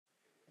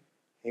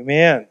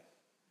Amen. If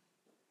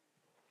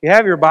you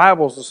have your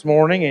Bibles this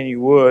morning, and you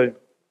would,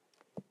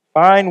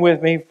 find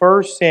with me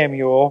 1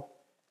 Samuel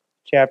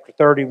chapter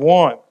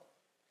 31.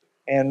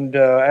 And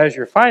as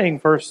you're finding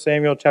 1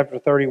 Samuel chapter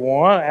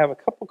 31, I have a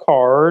couple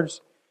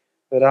cards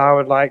that I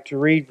would like to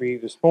read for you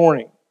this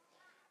morning.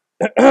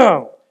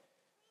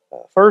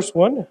 First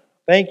one,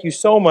 thank you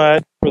so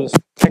much for the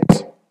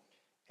snacks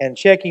and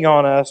checking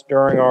on us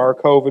during our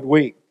COVID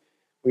week.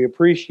 We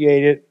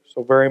appreciate it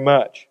so very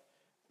much.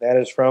 That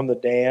is from the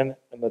Dan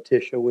and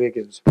Letitia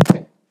Wiggins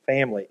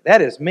family.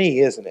 That is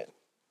me, isn't it?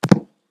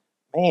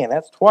 Man,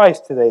 that's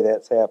twice today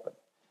that's happened.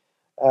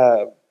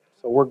 So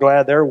we're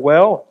glad they're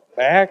well,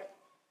 back.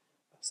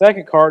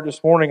 Second card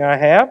this morning I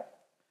have.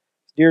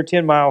 Dear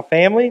 10 Mile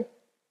family,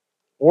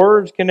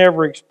 words can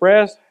never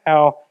express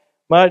how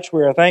much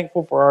we are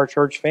thankful for our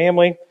church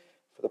family.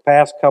 For the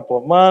past couple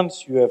of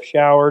months, you have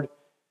showered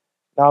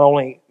not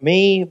only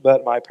me,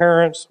 but my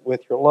parents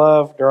with your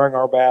love during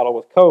our battle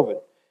with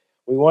COVID.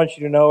 We want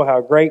you to know how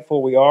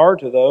grateful we are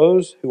to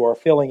those who are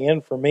filling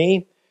in for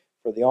me,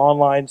 for the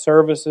online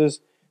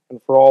services,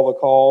 and for all the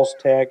calls,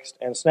 text,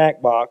 and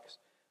snack box,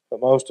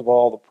 but most of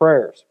all, the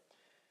prayers.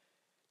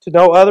 To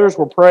know others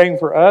were praying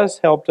for us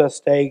helped us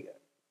stay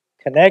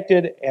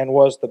connected and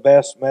was the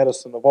best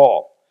medicine of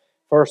all.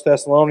 1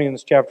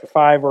 Thessalonians chapter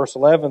 5, verse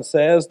 11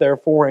 says,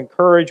 "Therefore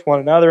encourage one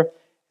another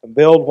and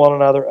build one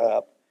another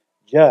up,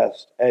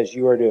 just as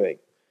you are doing."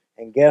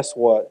 And guess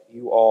what?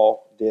 You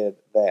all did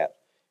that.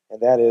 And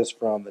that is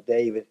from the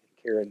David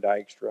and Karen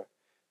Dykstra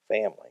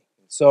family.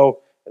 And so,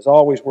 as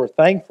always, we're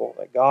thankful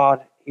that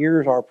God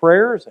hears our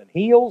prayers and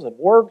heals and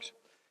works,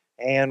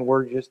 and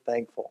we're just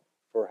thankful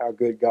for how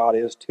good God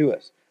is to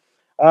us.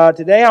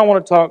 Today I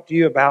want to talk to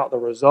you about the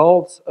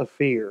results of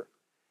fear.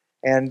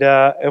 And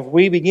if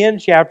we begin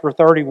chapter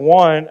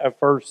 31 of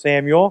 1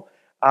 Samuel,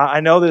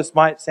 I know this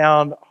might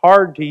sound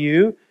hard to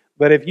you,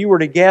 but if you were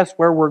to guess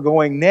where we're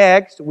going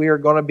next, we are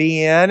going to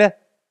be in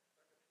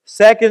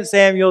 2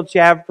 Samuel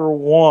chapter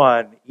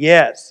 1.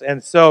 Yes,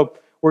 and so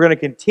we're going to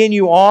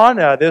continue on.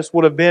 This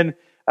would have been,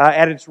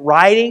 at its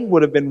writing,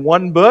 would have been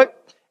one book,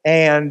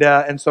 and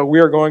so we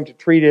are going to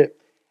treat it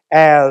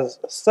as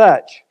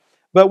such.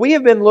 But we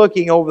have been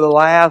looking over the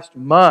last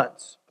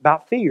months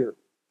about fear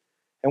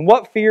and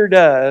what fear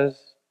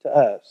does to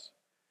us.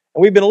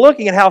 And we've been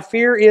looking at how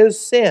fear is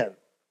sin,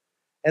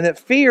 and that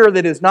fear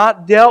that is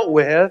not dealt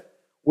with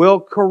will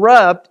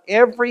corrupt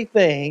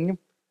everything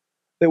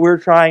that we're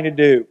trying to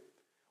do.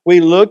 We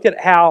looked at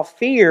how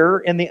fear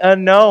in the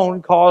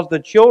unknown caused the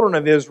children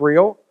of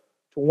Israel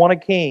to want a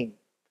king.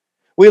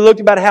 We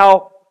looked about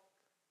how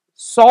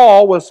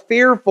Saul was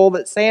fearful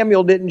that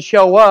Samuel didn't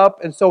show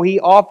up, and so he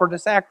offered a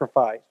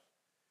sacrifice.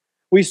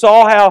 We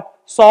saw how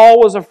Saul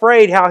was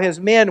afraid how his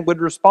men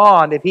would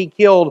respond if he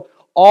killed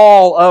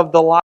all of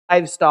the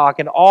livestock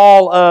and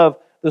all of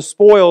the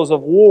spoils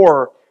of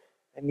war,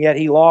 and yet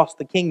he lost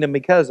the kingdom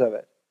because of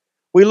it.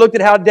 We looked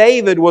at how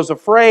David was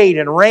afraid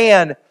and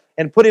ran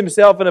and put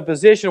himself in a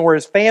position where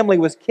his family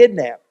was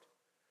kidnapped.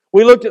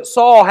 We looked at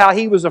Saul, how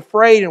he was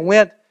afraid and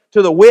went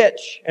to the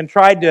witch and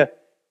tried to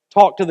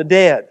talk to the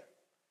dead.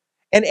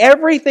 And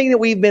everything that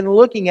we've been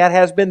looking at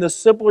has been the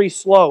slippery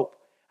slope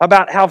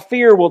about how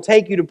fear will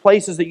take you to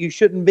places that you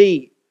shouldn't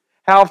be,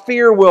 how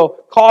fear will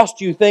cost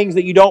you things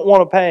that you don't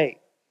want to pay.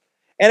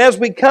 And as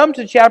we come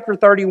to chapter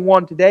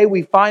 31 today,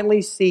 we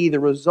finally see the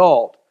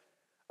result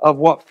of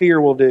what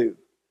fear will do.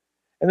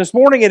 And this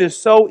morning it is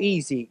so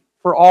easy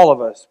for all of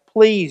us,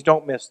 please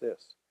don't miss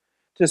this,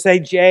 to say,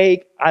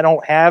 Jake, I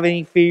don't have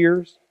any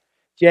fears.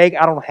 Jake,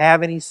 I don't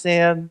have any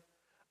sin.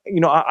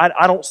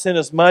 I don't sin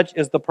as much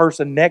as the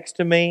person next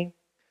to me.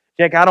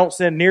 Jake, I don't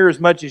sin near as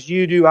much as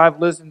you do.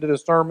 I've listened to the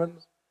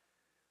sermons.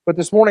 But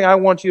this morning I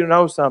want you to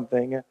know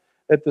something,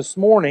 that this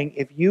morning,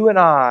 if you and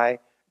I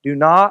do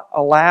not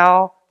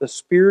allow the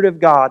Spirit of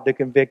God to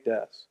convict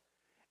us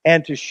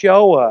and to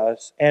show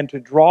us and to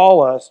draw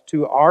us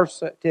to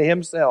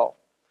Himself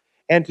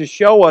and to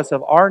show us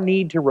of our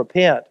need to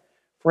repent,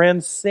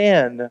 friends,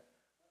 sin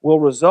will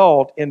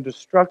result in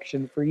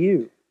destruction for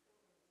you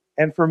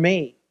and for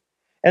me.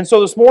 And so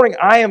this morning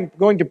I am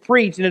going to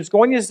preach, and it's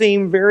going to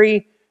seem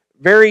very,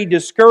 very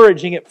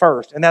discouraging at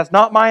first, and that's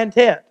not my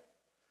intent.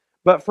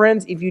 But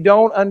friends, if you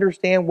don't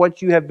understand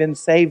what you have been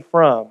saved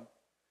from,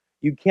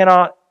 you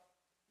cannot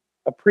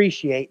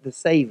appreciate the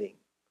saving.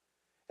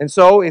 And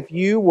so if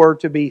you were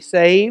to be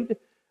saved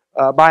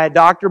by a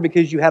doctor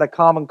because you had a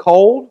common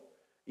cold,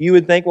 you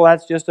would think, well,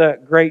 that's just a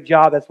great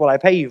job, that's what I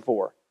pay you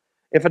for.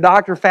 If a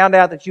doctor found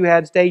out that you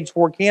had stage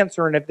 4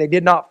 cancer, and if they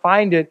did not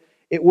find it,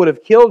 it would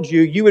have killed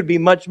you, you would be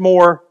much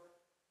more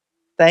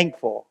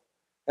thankful.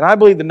 And I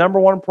believe the number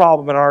one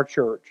problem in our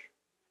church,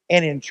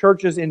 and in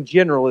churches in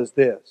general, is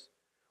this.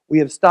 We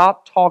have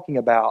stopped talking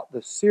about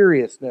the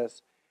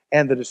seriousness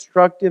and the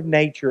destructive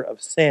nature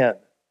of sin.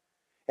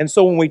 And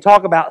so when we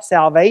talk about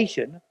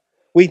salvation,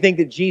 we think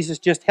that Jesus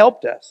just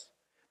helped us,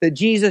 that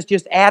Jesus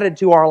just added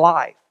to our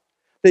life,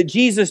 that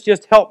Jesus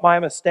just helped my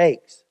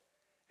mistakes.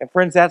 And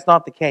friends, that's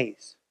not the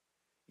case.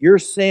 Your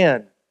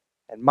sin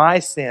and my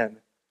sin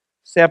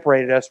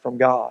separated us from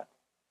God.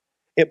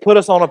 It put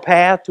us on a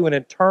path to an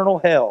eternal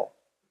hell.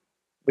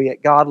 But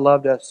yet God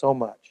loved us so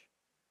much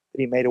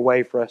that He made a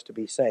way for us to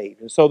be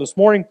saved. And so this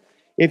morning,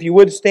 if you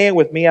would stand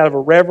with me out of a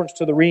reverence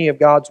to the reading of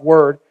God's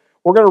Word,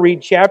 we're going to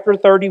read chapter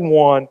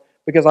 31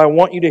 because I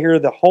want you to hear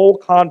the whole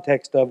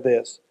context of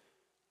this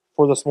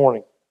for this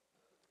morning.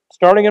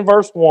 Starting in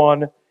verse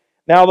 1,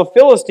 Now the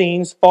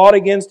Philistines fought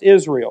against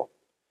Israel,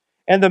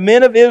 and the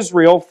men of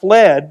Israel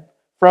fled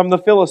from the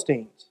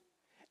Philistines,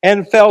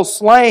 and fell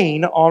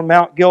slain on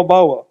Mount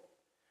Gilboa.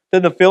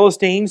 Then the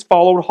Philistines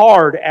followed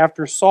hard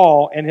after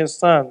Saul and his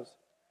sons.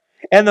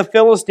 And the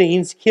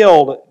Philistines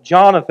killed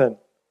Jonathan,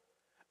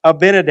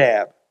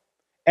 Abinadab,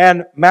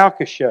 and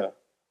Malchishua,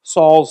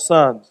 Saul's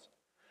sons.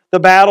 The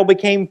battle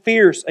became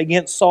fierce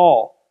against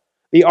Saul.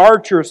 The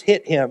archers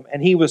hit him,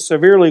 and he was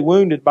severely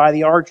wounded by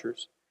the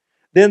archers.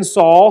 Then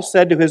Saul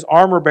said to his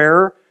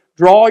armor-bearer,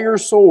 Draw your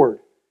sword,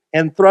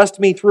 and thrust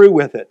me through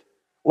with it,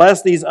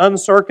 lest these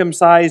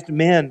uncircumcised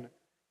men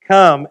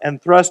come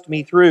and thrust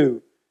me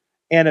through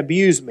and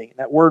abuse me.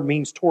 That word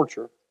means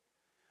torture.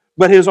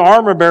 But his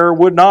armor-bearer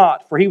would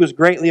not, for he was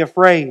greatly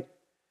afraid.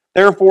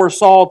 Therefore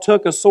Saul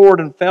took a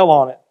sword and fell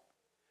on it.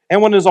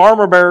 And when his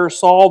armor-bearer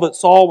saw that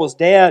Saul was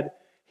dead,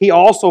 he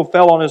also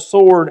fell on his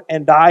sword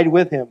and died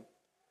with him.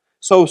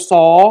 So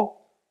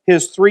Saul,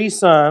 his 3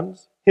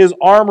 sons, his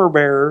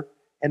armor-bearer,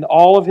 and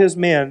all of his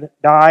men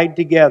died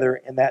together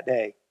in that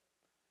day.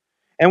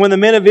 And when the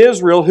men of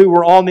Israel who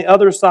were on the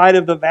other side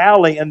of the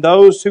valley and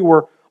those who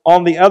were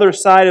on the other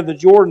side of the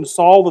Jordan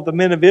saw that the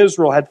men of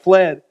Israel had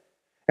fled,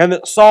 and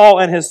that Saul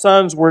and his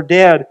sons were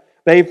dead,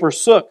 they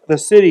forsook the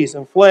cities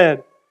and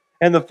fled,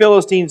 and the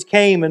Philistines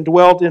came and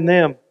dwelt in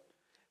them.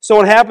 So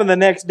it happened the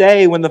next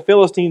day when the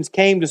Philistines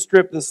came to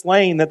strip the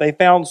slain that they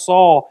found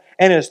Saul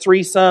and his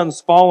 3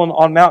 sons fallen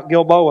on Mount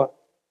Gilboa.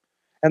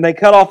 And they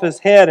cut off his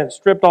head and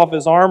stripped off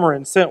his armor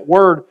and sent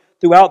word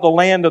throughout the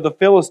land of the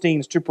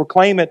Philistines to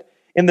proclaim it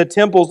in the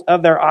temples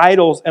of their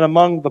idols and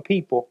among the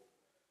people.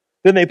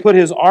 Then they put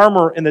his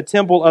armor in the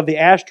temple of the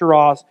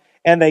Ashtaroth,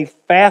 and they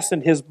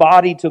fastened his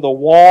body to the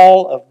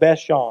wall of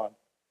Bethshan.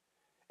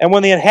 And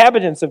when the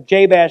inhabitants of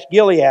Jabesh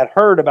Gilead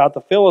heard about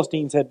the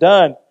Philistines had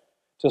done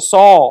to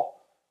Saul,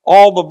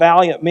 all the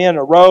valiant men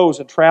arose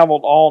and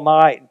traveled all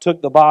night and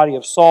took the body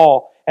of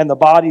Saul and the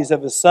bodies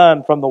of his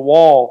son from the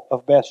wall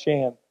of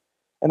Bethshan.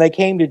 And they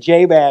came to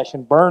Jabesh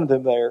and burned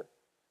them there.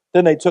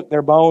 Then they took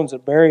their bones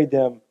and buried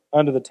them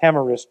under the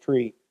tamarisk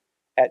tree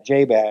at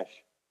Jabesh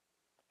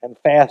and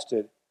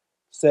fasted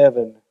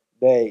 7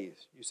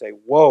 days. You say,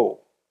 whoa.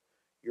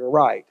 You're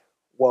right.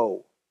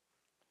 Whoa.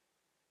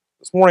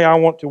 This morning I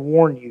want to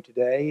warn you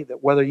today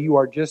that whether you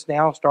are just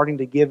now starting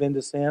to give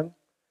into sin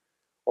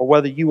or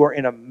whether you are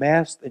in a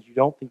mess that you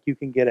don't think you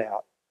can get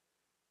out,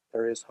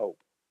 there is hope.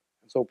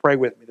 And so pray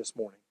with me this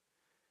morning.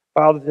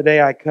 Father,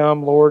 today I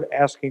come, Lord,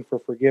 asking for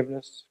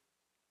forgiveness.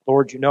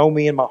 Lord, you know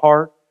me in my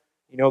heart.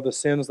 You know the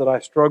sins that I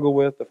struggle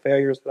with, the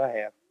failures that I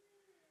have.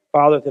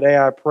 Father, today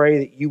I pray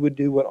that you would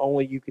do what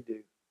only you could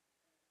do.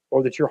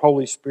 Lord, that your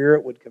Holy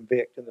Spirit would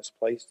convict in this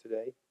place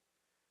today.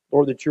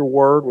 Lord, that your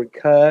word would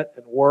cut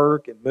and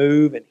work and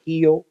move and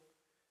heal.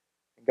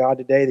 And God,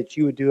 today that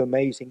you would do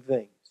amazing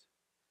things.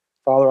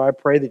 Father, I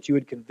pray that you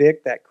would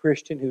convict that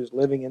Christian who is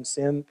living in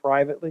sin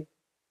privately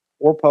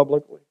or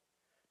publicly.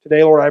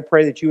 Today, Lord, I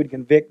pray that you would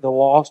convict the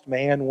lost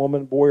man,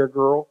 woman, boy, or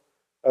girl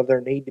of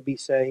their need to be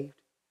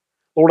saved.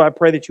 Lord, I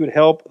pray that you would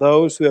help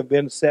those who have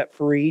been set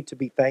free to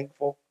be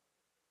thankful.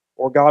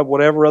 Or God,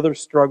 whatever other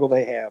struggle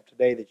they have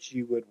today, that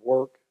you would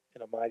work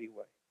in a mighty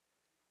way.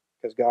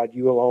 Because God,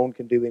 you alone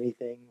can do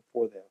anything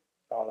for them,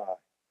 not I.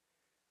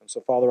 And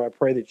so, Father, I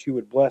pray that you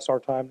would bless our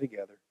time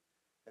together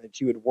and that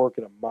you would work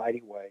in a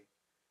mighty way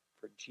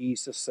for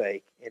Jesus'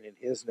 sake and in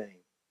his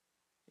name.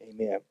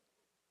 Amen.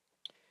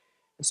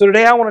 And so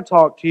today I want to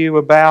talk to you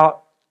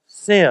about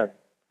sin.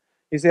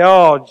 You say,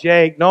 oh,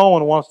 Jake, no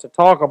one wants to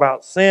talk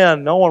about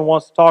sin. No one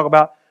wants to talk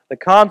about the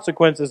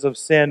consequences of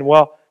sin.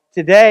 Well,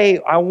 today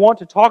I want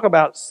to talk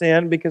about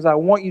sin because I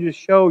want you to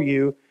show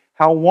you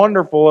how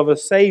wonderful of a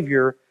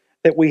Savior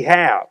that we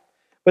have.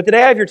 But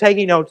today, if you're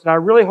taking notes, and I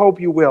really hope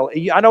you will,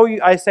 I know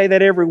I say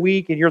that every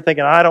week, and you're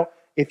thinking, I don't.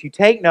 If you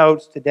take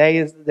notes, today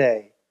is the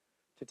day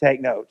to take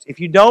notes.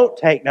 If you don't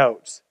take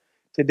notes,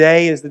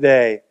 today is the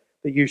day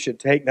that you should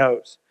take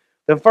notes.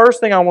 The first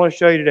thing I want to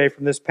show you today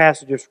from this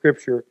passage of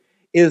Scripture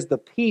is the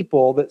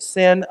people that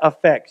sin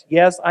affects.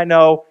 Yes, I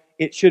know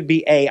it should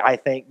be I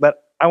think,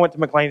 but I went to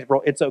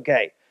McLeansboro. It's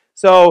okay.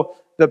 So,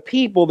 the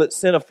people that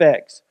sin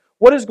affects.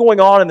 What is going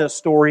on in this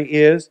story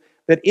is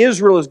that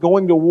Israel is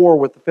going to war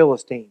with the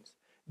Philistines.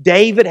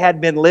 David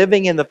had been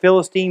living in the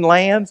Philistine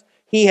lands.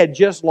 He had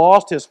just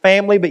lost his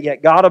family, but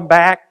yet got him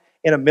back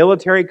in a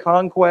military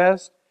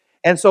conquest.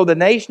 And so the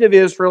nation of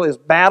Israel is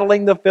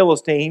battling the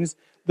Philistines.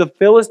 The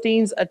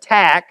Philistines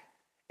attack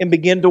and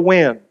begin to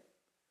win.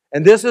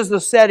 And this is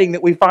the setting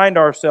that we find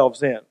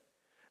ourselves in.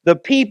 The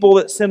people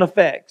that sin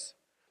affects.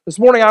 This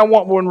morning I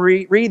want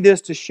to read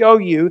this to show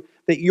you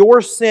that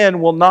your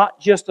sin will not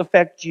just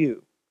affect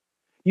you.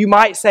 You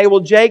might say, well,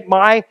 Jake,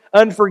 my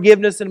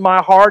unforgiveness in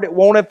my heart, it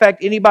won't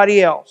affect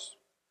anybody else.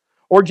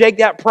 Or Jake,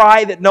 that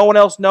pride that no one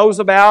else knows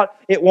about,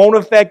 it won't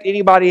affect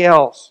anybody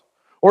else.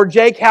 Or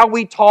Jake, how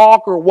we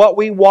talk or what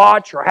we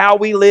watch or how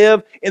we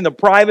live in the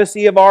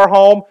privacy of our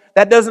home,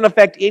 that doesn't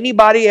affect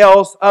anybody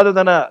else other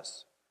than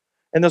us.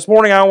 And this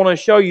morning I want to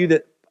show you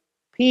that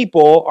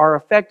people are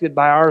affected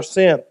by our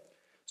sin.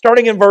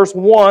 Starting in verse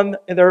 1,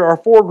 there are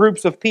 4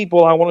 groups of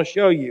people I want to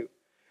show you.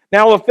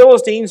 Now the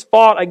Philistines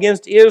fought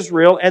against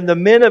Israel, and the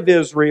men of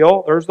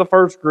Israel, there's the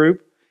first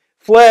group,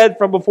 fled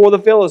from before the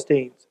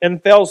Philistines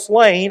and fell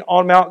slain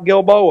on Mount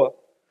Gilboa.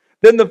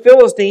 Then the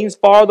Philistines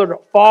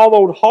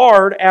followed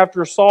hard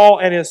after Saul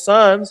and his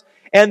sons,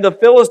 and the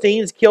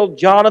Philistines killed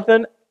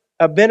Jonathan,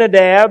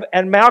 Abinadab,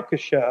 and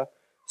Malchishua,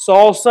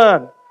 Saul's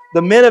son.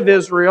 The men of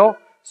Israel,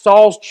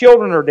 Saul's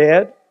children, are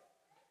dead.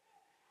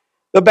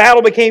 The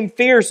battle became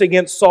fierce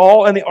against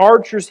Saul, and the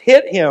archers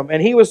hit him,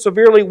 and he was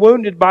severely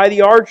wounded by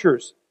the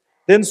archers.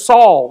 Then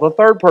Saul, the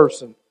third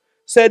person,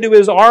 said to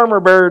his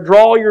armor-bearer,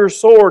 "Draw your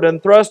sword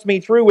and thrust me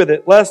through with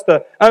it, lest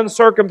the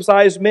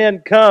uncircumcised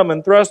men come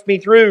and thrust me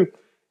through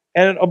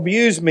and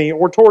abuse me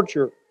or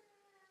torture."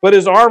 But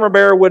his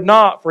armor-bearer would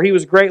not, for he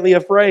was greatly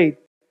afraid.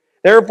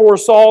 Therefore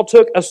Saul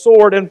took a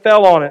sword and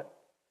fell on it.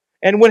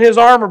 And when his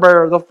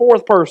armor-bearer, the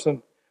fourth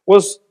person,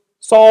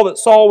 saw that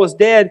Saul was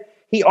dead,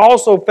 he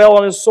also fell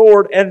on his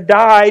sword and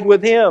died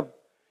with him.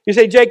 You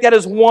say, Jake, that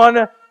is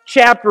one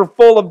chapter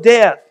full of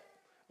death.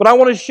 But I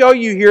want to show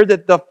you here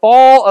that the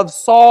fall of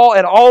Saul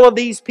and all of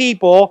these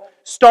people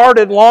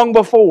started long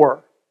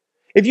before.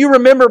 If you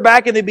remember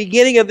back in the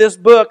beginning of this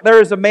book,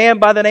 there is a man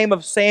by the name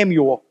of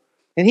Samuel.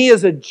 And he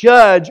is a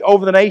judge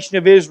over the nation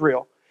of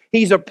Israel.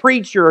 He's a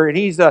preacher, and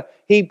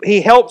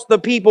he helps the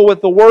people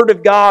with the Word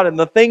of God and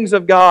the things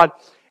of God.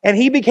 And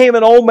he became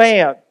an old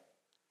man.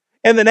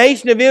 And the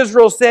nation of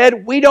Israel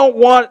said, "We don't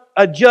want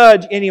a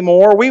judge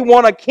anymore. We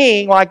want a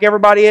king like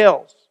everybody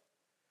else."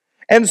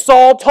 And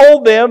Saul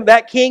told them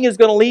that king is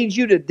going to lead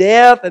you to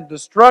death and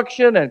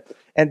destruction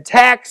and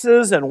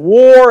taxes and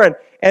war,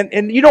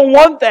 and you don't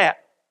want that.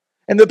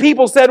 And the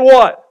people said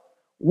what?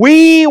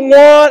 "We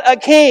want a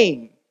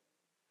king."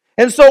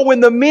 And so when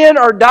the men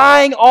are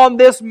dying on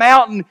this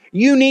mountain,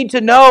 you need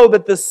to know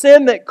that the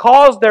sin that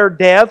caused their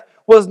death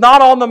was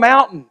not on the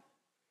mountain.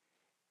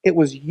 It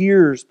was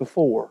years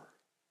before.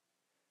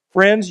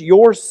 Friends,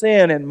 your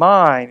sin and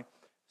mine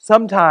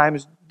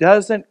sometimes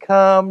doesn't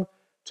come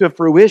to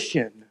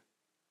fruition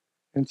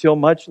until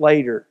much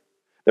later.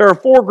 There are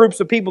 4 groups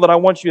of people that I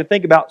want you to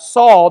think about.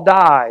 Saul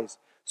dies.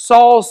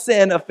 Saul's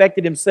sin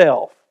affected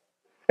himself.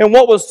 And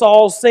what was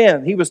Saul's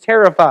sin? He was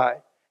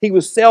terrified. He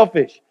was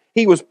selfish.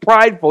 He was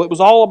prideful. It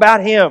was all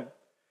about him.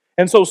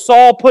 And so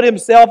Saul put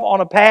himself on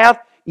a path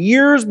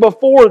years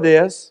before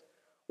this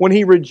when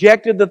he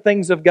rejected the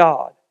things of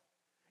God.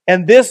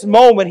 And this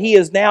moment, he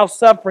is now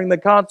suffering the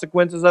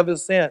consequences of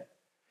his sin.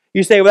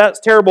 You say, well, that's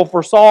terrible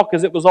for Saul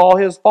because it was all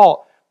his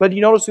fault. But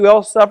you notice who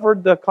else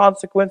suffered the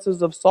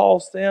consequences of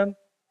Saul's sin?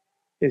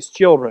 His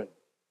children.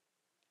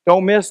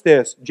 Don't miss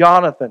this.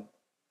 Jonathan,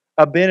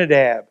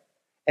 Abinadab,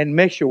 and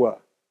Malchishua.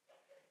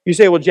 You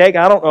say, well, Jake,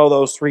 I don't know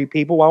those 3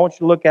 people. Well, I want you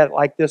to look at it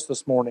like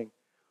this morning.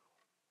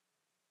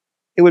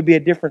 It would be a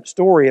different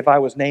story if I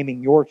was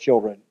naming your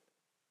children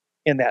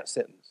in that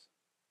sentence.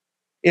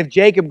 If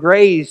Jacob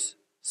Gray's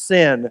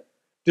sin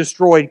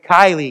destroyed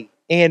Kylie,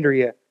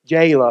 Andrea,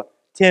 Jayla,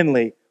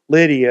 Tinley,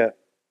 Lydia,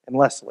 and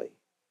Leslie.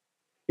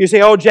 You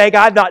say, oh, Jake,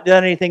 I've not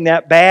done anything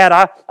that bad.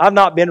 I've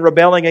not been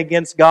rebelling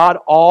against God.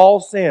 All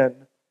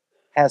sin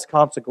has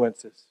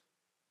consequences.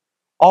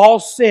 All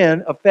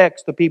sin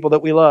affects the people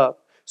that we love.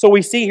 So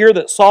we see here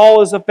that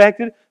Saul is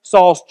affected.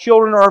 Saul's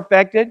children are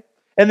affected.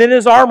 And then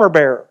his armor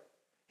bearer.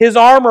 His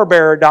armor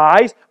bearer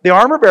dies. The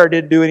armor bearer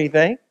didn't do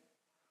anything.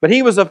 But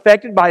he was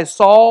affected by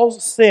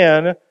Saul's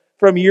sin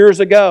from years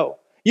ago.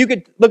 You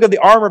could look at the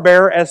armor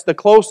bearer as the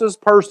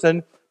closest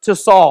person to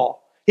Saul.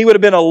 He would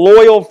have been a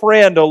loyal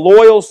friend, a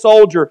loyal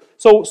soldier.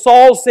 So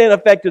Saul's sin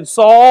affected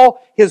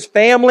Saul, his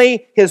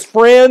family, his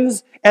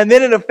friends, and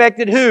then it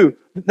affected who?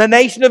 The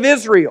nation of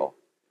Israel.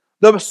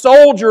 The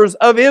soldiers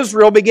of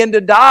Israel begin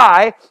to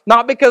die,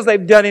 not because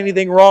they've done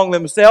anything wrong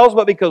themselves,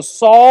 but because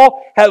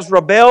Saul has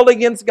rebelled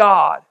against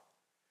God.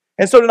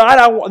 And so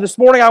this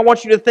morning I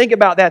want you to think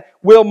about that.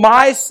 Will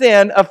my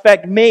sin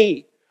affect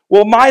me?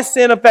 Will my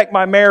sin affect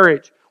my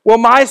marriage? Will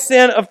my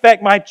sin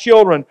affect my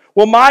children?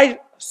 Will my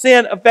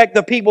sin affect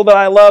the people that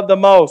I love the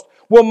most?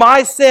 Will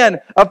my sin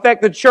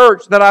affect the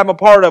church that I'm a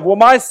part of? Will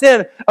my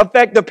sin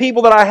affect the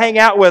people that I hang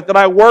out with, that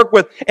I work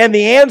with? And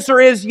the answer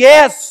is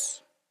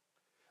yes.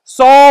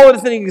 Saul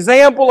is an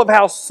example of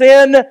how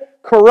sin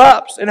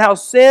corrupts and how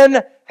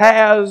sin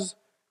has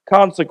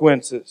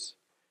consequences.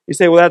 You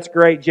say, well, that's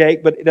great,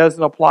 Jake, but it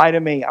doesn't apply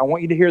to me. I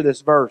want you to hear this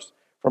verse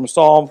from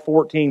Psalm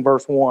 14,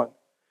 verse 1.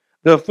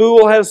 The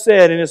fool has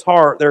said in his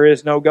heart, there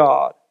is no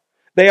God.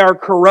 They are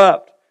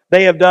corrupt.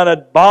 They have done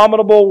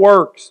abominable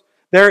works.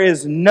 There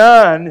is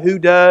none who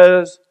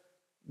does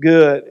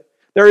good.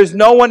 There is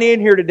no one in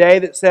here today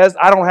that says,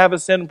 I don't have a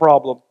sin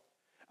problem.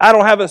 I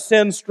don't have a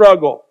sin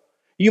struggle.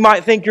 You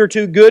might think you're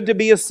too good to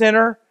be a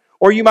sinner,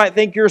 or you might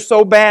think you're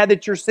so bad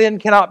that your sin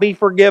cannot be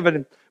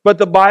forgiven. But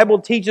the Bible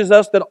teaches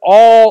us that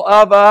all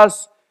of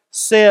us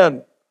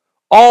sin.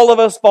 All of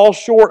us fall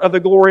short of the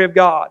glory of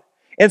God.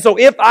 And so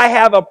if I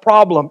have a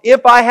problem,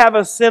 if I have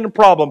a sin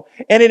problem,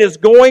 and it is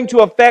going to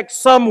affect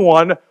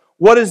someone,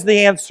 what is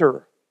the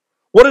answer?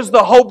 What is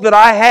the hope that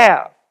I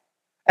have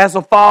as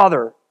a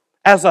father,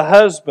 as a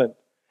husband,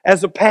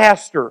 as a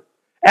pastor,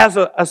 as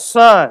a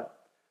son?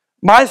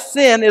 My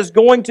sin is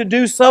going to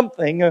do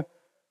something.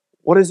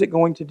 What is it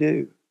going to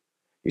do?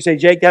 You say,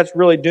 Jake, that's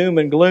really doom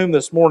and gloom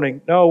this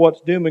morning. No,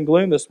 what's doom and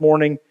gloom this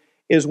morning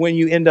is when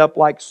you end up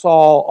like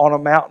Saul on a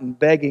mountain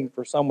begging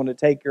for someone to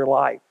take your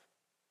life,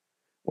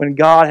 when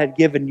God had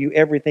given you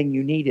everything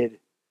you needed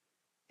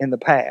in the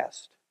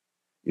past.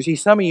 You see,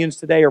 some of you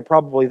today are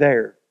probably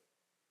there.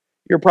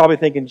 You're probably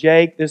thinking,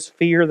 Jake, this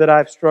fear that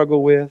I've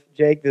struggled with,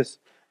 Jake, this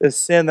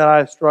sin that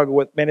I've struggled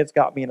with, man, it's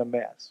got me in a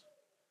mess.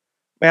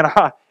 Man,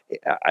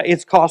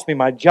 it's cost me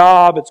my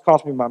job, it's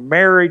cost me my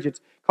marriage,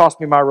 it's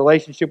cost me my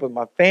relationship with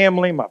my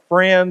family, my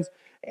friends,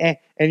 and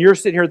you're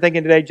sitting here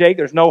thinking today, Jake,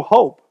 there's no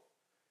hope.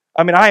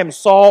 I mean, I am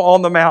Saul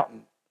on the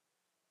mountain.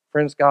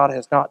 Friends, God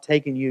has not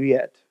taken you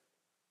yet.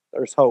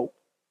 There's hope.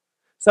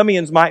 Some of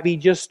you might be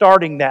just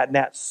starting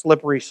that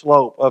slippery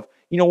slope of,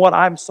 you know what,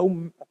 I'm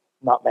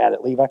not mad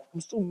at Levi.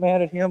 I'm so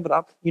mad at him,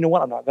 but you know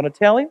what, I'm not going to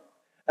tell him.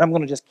 And I'm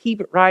going to just keep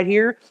it right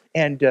here.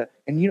 And you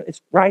know,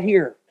 it's right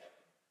here.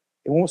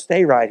 It won't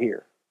stay right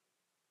here.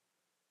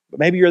 But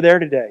maybe you're there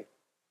today.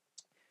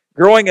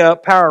 Growing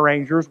up, Power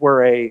Rangers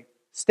were a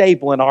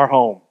staple in our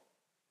home.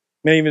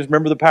 Many of us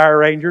remember the Power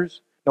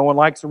Rangers. No one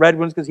likes the red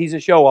ones because he's a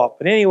show-off.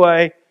 But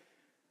anyway,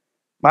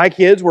 my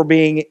kids were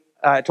being,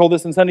 I told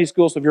this in Sunday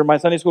school, so if you're in my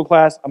Sunday school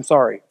class, I'm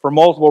sorry, for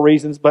multiple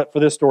reasons, but for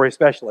this story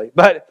especially.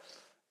 But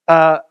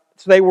so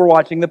they were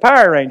watching the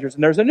Power Rangers,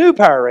 and there's a new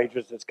Power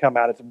Rangers that's come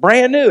out. It's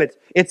brand new.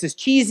 It's as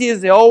cheesy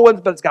as the old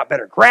ones, but it's got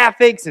better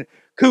graphics and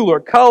cooler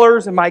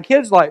colors. And my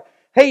kids like,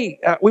 hey,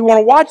 we want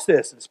to watch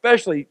this. And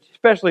especially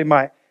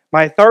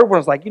my third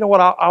one is like, you know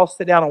what, I'll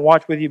sit down and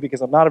watch with you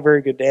because I'm not a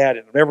very good dad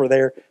and I'm never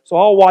there, so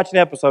I'll watch an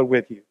episode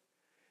with you.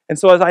 And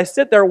so as I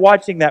sit there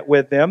watching that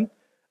with them,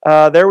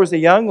 there was a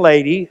young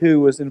lady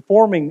who was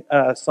informing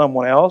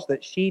someone else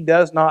that she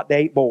does not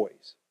date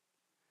boys.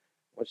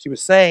 What she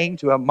was saying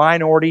to a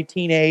minority,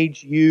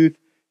 teenage, youth,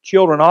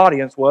 children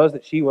audience was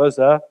that she was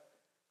a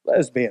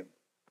lesbian.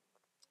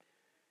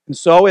 And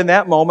so in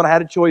that moment, I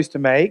had a choice to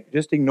make.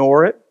 Just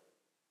ignore it.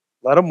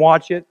 Let them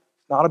watch it.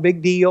 It's not a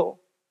big deal.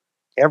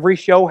 Every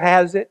show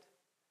has it.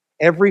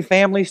 Every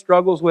family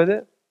struggles with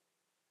it.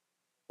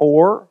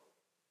 Or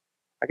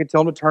I could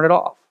tell them to turn it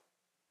off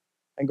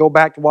and go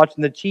back to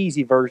watching the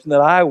cheesy version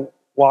that I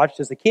watched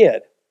as a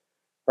kid,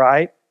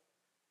 right?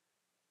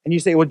 And you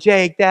say, well,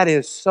 Jake, that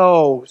is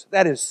so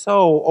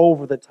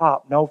over the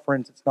top. No,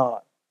 friends, it's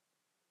not.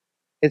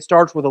 It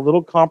starts with a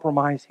little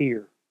compromise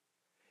here.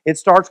 It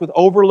starts with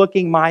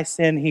overlooking my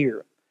sin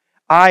here.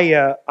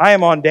 I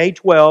am on day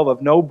 12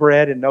 of no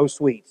bread and no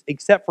sweets,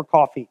 except for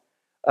coffee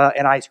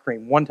and ice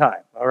cream one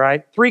time, all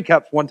right? 3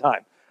 cups one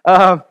time.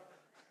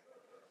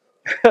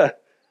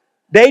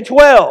 Day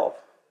 12.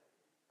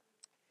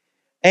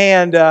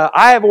 And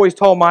I have always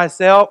told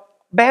myself,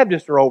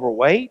 Baptists are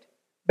overweight.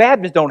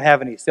 Baptists don't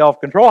have any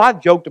self-control. I've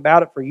joked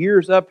about it for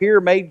years up here,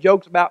 made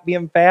jokes about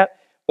being fat.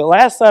 But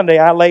last Sunday,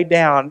 I laid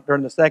down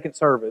during the second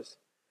service.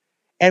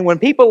 And when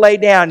people lay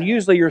down,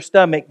 usually your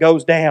stomach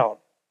goes down.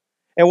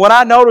 And what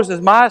I noticed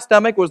is my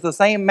stomach was the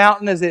same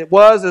mountain as it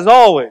was as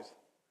always.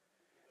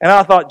 And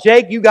I thought,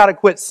 Jake, you got to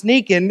quit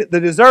sneaking the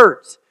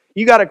desserts.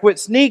 You got to quit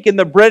sneaking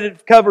the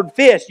breaded-covered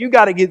fish. You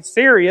got to get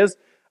serious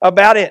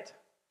about it.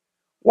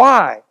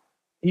 Why?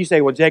 You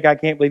say, well, Jake, I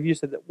can't believe you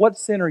said that. What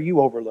sin are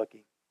you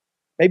overlooking?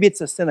 Maybe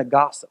it's a sin of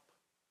gossip.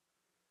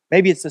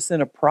 Maybe it's a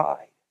sin of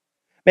pride.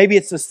 Maybe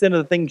it's the sin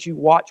of the things you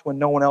watch when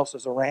no one else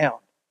is around.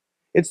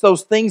 It's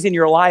those things in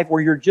your life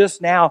where you're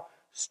just now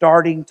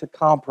starting to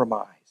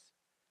compromise,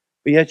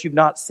 but yet you've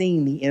not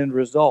seen the end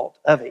result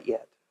of it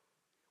yet.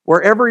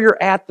 Wherever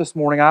you're at this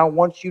morning, I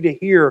want you to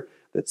hear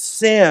that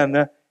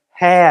sin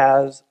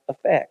has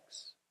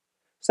effects.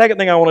 Second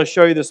thing I want to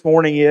show you this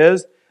morning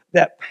is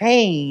that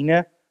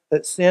pain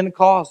that sin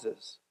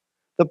causes.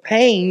 The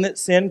pain that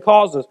sin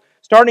causes.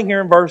 Starting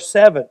here in verse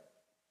 7,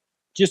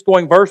 just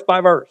going verse by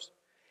verse.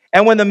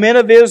 And when the men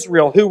of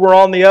Israel who were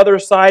on the other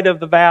side of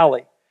the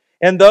valley,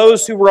 and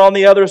those who were on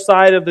the other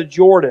side of the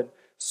Jordan,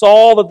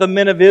 saw that the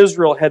men of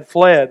Israel had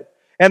fled,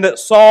 and that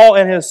Saul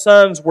and his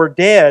sons were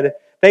dead,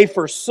 they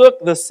forsook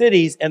the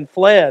cities and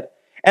fled.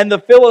 And the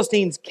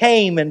Philistines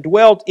came and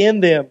dwelt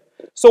in them.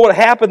 So it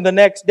happened the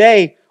next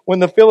day, when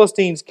the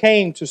Philistines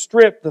came to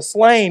strip the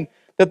slain,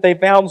 that they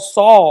found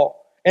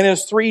Saul and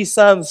his 3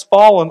 sons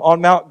fallen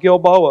on Mount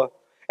Gilboa.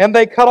 And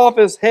they cut off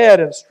his head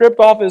and stripped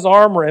off his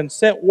armor and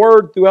sent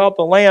word throughout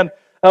the land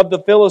of the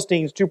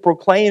Philistines to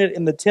proclaim it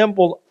in the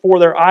temple for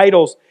their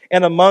idols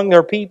and among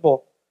their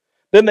people.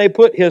 Then they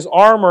put his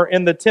armor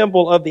in the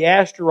temple of the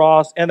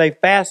Ashtaroth, and they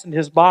fastened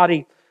his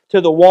body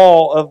to the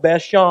wall of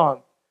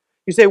Bethshan.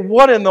 You say,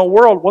 what in the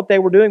world? What they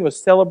were doing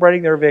was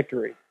celebrating their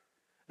victory.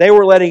 They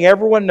were letting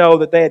everyone know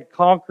that they had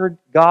conquered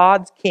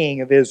God's king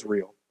of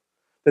Israel.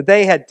 that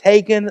they had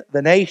taken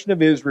the nation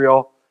of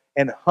Israel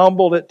and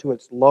humbled it to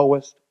its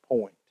lowest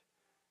point.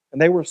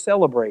 And they were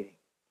celebrating.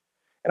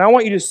 And I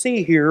want you to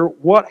see here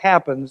what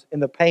happens in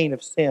the pain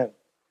of sin.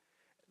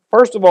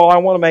 First of all, I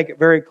want to make it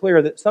very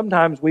clear that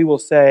sometimes we will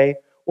say,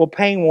 well,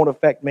 pain won't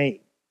affect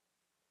me,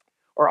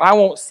 or I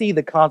won't see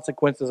the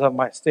consequences of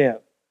my sin.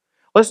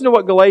 Listen to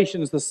what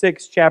Galatians, the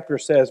 6th chapter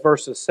says,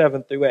 verses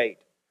 7 through 8.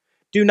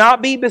 Do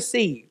not be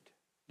deceived.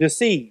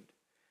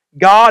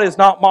 God is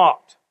not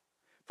mocked.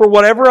 For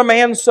whatever a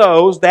man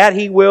sows, that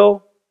he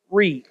will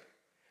reap.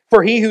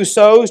 For he who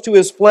sows to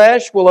his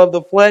flesh will of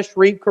the flesh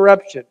reap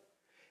corruption.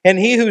 And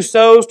he who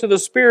sows to the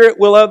Spirit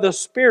will of the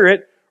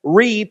Spirit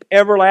reap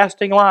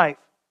everlasting life.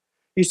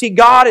 You see,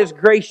 God is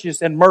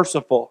gracious and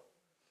merciful.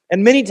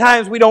 And many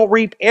times we don't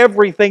reap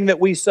everything that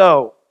we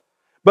sow.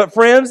 But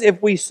friends,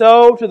 if we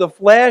sow to the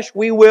flesh,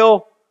 we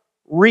will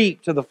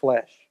reap to the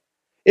flesh.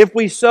 If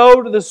we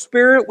sow to the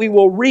Spirit, we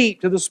will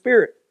reap to the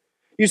Spirit.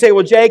 You say,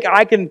 well, Jake,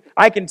 I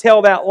can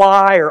tell that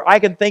lie, or I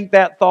can think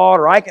that thought,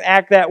 or I can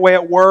act that way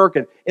at work,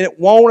 and it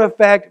won't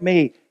affect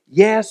me.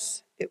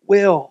 Yes, it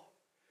will.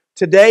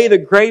 Today, the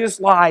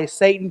greatest lie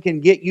Satan can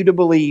get you to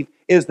believe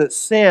is that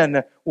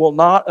sin will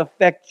not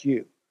affect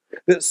you,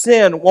 that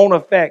sin won't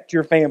affect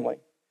your family.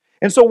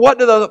 And so what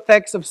do the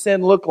effects of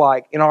sin look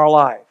like in our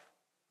life?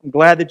 I'm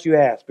glad that you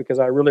asked, because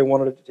I really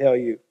wanted to tell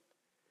you.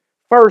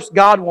 First,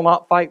 God will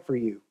not fight for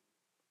you. You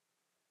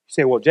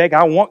say, well, Jake,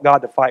 I want God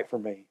to fight for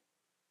me.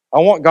 I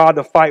want God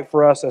to fight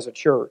for us as a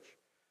church.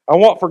 I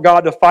want for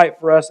God to fight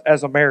for us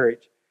as a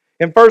marriage.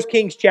 In 1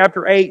 Kings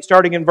chapter 8,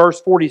 starting in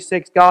verse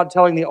 46, God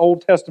telling the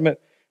Old Testament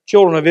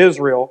children of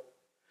Israel,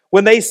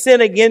 when they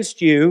sin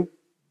against you,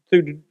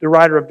 through the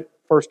writer of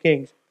 1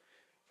 Kings,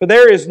 for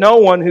there is no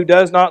one who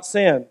does not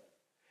sin.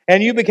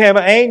 And you become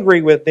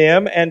angry with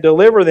them and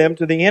deliver them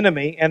to the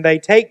enemy, and they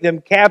take them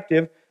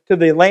captive to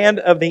the land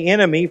of the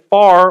enemy,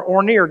 far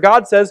or near.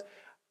 God says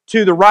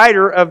to the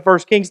writer of 1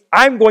 Kings,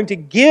 I'm going to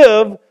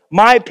give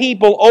my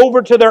people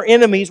over to their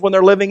enemies when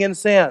they're living in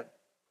sin.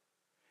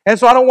 And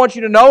so I don't want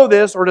you to know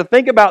this or to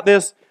think about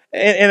this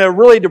in a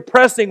really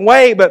depressing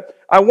way, but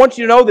I want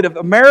you to know that if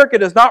America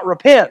does not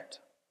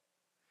repent,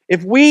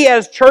 if we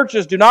as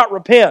churches do not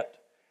repent,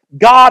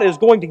 God is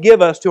going to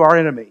give us to our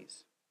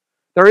enemies.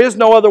 There is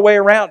no other way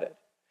around it.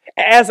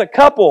 As a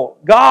couple,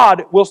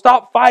 God will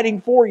stop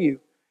fighting for you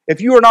if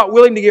you are not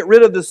willing to get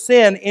rid of the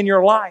sin in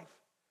your life.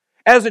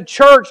 As a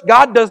church,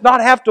 God does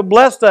not have to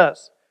bless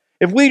us.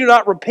 If we do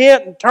not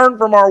repent and turn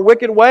from our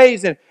wicked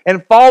ways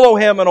and follow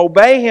Him and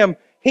obey Him,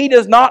 He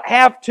does not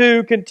have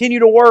to continue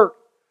to work.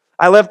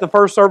 I left the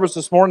first service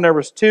this morning. There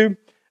was two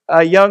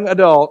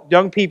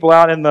young people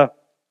out in the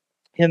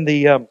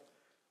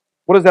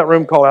what is that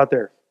room called out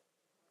there?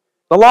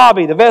 The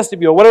lobby, the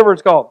vestibule, whatever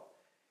it's called.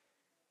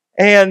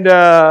 And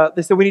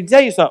they said, we need to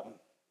tell you something.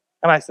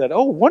 And I said,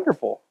 oh,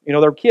 wonderful. You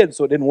know, they're kids,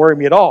 so it didn't worry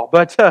me at all.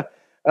 But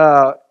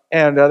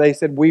they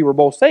said, we were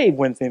both saved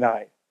Wednesday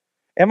night.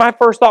 And my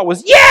first thought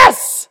was,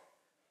 yes!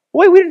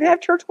 Boy, we didn't have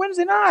church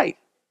Wednesday night.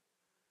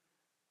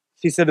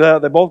 She said,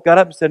 they both got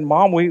up and said,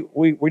 Mom, we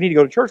need to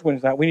go to church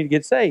Wednesday night. We need to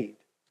get saved.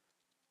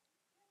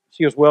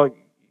 She goes, well,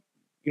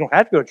 you don't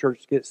have to go to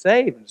church to get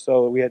saved. And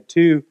so we had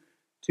two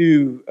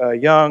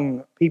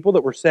young people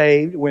that were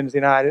saved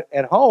Wednesday night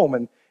at home.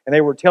 And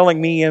they were telling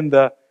me in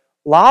the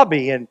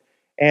lobby, and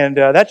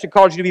that should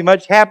cause you to be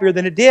much happier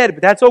than it did,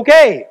 but that's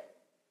okay.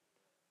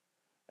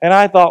 And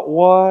I thought,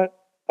 what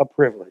a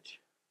privilege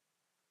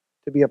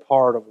to be a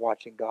part of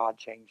watching God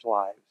change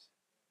lives,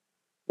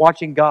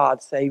 watching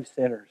God save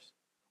sinners,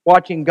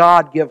 watching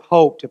God give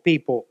hope to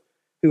people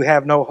who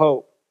have no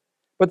hope.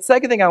 But the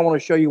second thing I want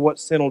to show you what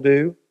sin will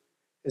do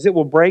is it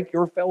will break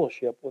your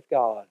fellowship with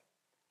God.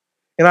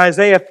 In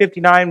Isaiah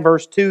 59,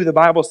 verse 2, the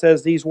Bible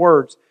says these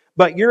words,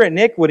 but your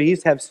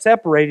iniquities have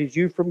separated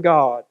you from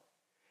God,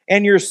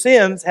 and your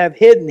sins have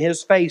hidden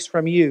His face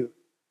from you,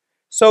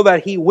 so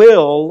that He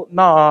will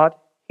not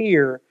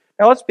hear.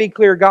 Now let's be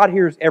clear, God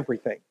hears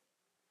everything,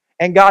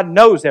 and God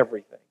knows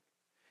everything.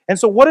 And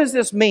so what does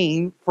this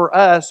mean for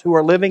us who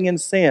are living in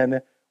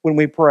sin when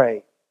we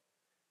pray?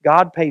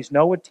 God pays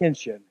no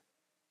attention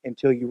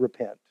until you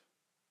repent.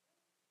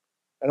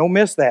 And don't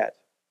miss that.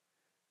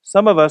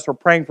 Some of us are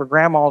praying for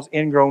grandma's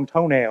ingrown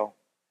toenail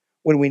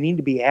when we need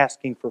to be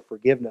asking for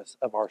forgiveness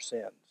of our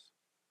sins.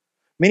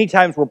 Many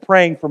times we're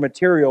praying for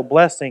material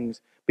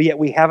blessings, but yet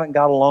we haven't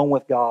got alone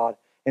with God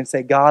and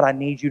say, God, I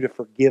need you to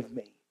forgive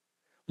me.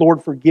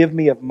 Lord, forgive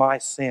me of my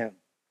sin.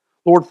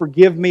 Lord,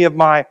 forgive me of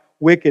my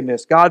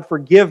wickedness. God,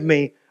 forgive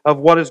me of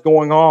what is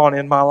going on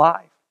in my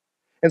life.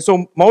 And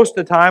so most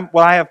of the time,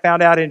 what I have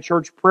found out in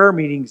church prayer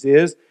meetings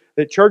is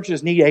that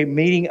churches need a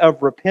meeting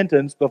of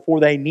repentance before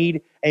they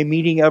need a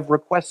meeting of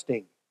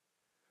requesting.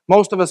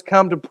 Most of us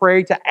come to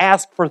pray to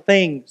ask for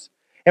things.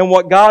 And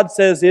what God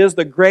says is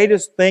the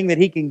greatest thing that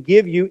He can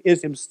give you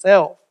is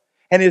Himself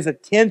and His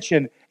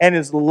attention and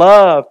His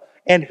love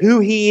and who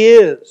He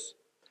is.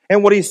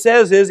 And what He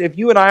says is if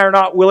you and I are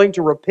not willing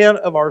to repent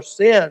of our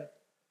sin,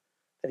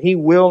 that He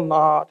will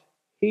not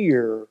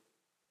hear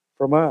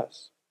from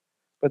us.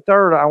 But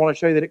third, I want to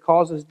show you that it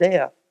causes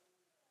death.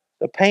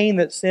 The pain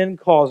that sin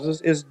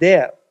causes is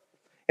death.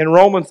 In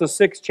Romans, the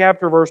 6th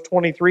chapter, verse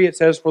 23, it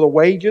says, "For the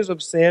wages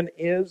of sin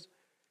is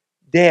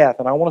death."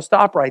 And I want to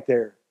stop right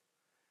there.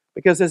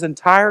 Because this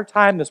entire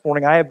time this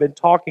morning, I have been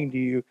talking to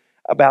you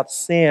about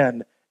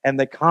sin and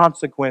the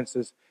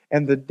consequences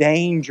and the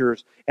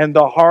dangers and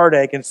the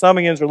heartache. And some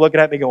of you are looking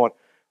at me going,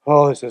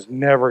 "Oh, this is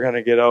never going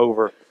to get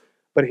over."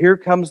 But here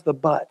comes the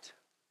but.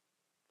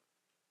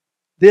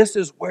 This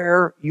is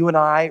where you and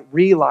I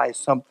realize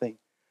something,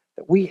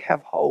 that we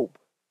have hope.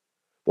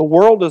 The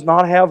world does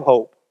not have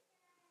hope.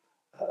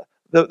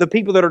 The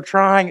people that are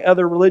trying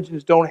other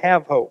religions don't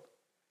have hope.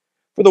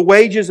 For the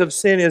wages of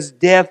sin is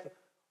death,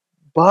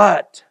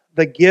 but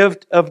the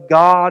gift of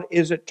God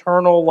is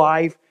eternal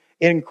life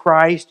in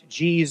Christ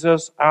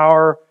Jesus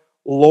our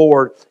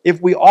Lord.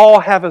 If we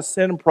all have a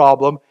sin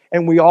problem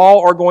and we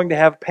all are going to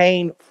have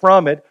pain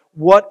from it,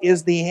 what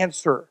is the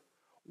answer?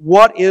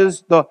 What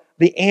is the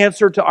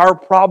answer to our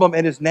problem?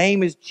 And His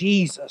name is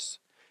Jesus.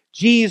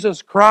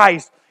 Jesus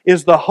Christ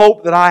is the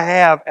hope that I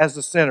have as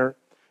a sinner.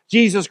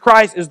 Jesus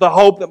Christ is the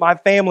hope that my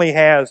family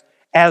has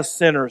as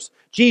sinners.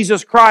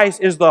 Jesus Christ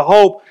is the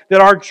hope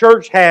that our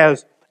church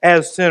has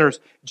as sinners.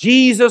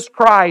 Jesus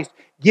Christ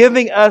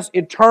giving us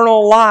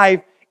eternal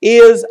life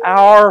is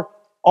our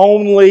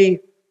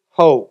only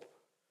hope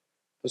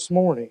this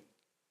morning.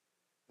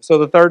 So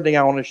the third thing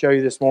I want to show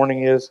you this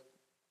morning is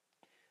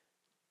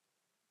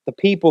the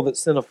people that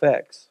sin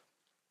affects,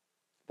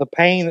 the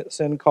pain that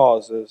sin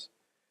causes,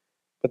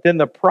 but then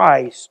the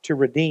price to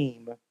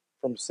redeem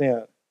from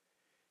sin.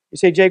 You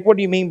say, "Jake, what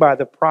do you mean by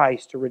the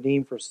price to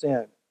redeem for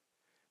sin?"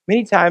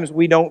 Many times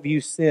we don't view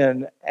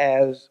sin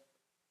as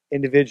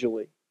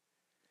individually.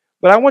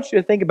 But I want you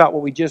to think about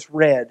what we just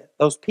read.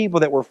 Those people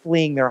that were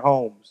fleeing their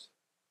homes.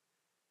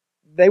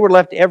 They were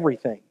left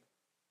everything.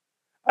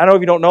 I don't know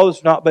if you don't know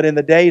this or not, but in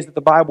the days that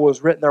the Bible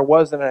was written, there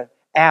wasn't an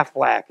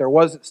Aflac, there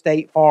wasn't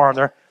State Farm,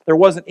 there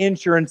wasn't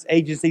insurance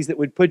agencies that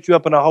would put you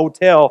up in a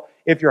hotel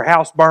if your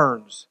house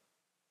burns.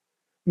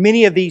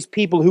 Many of these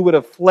people who would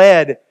have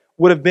fled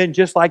would have been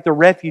just like the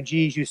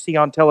refugees you see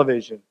on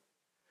television.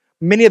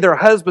 Many of their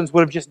husbands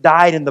would have just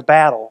died in the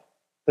battle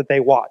that they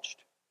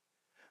watched.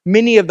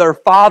 Many of their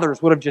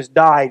fathers would have just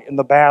died in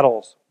the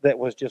battles that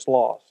was just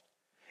lost.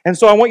 And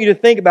so I want you to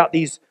think about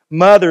these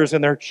mothers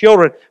and their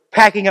children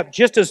packing up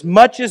just as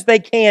much as they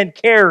can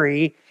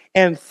carry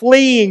and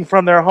fleeing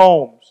from their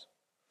homes,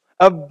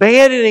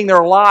 abandoning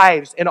their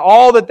lives and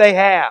all that they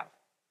have.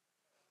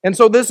 And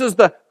so this is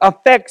the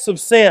effects of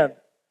sin.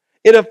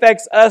 It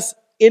affects us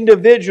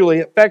individually,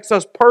 it affects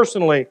us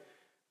personally,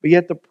 but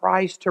yet the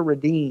price to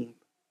redeem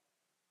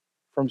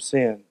from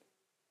sin.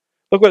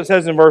 Look what it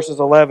says in verses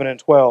 11 and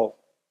 12.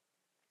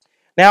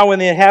 "Now when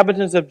the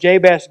inhabitants of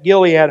Jabesh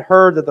Gilead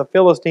heard that the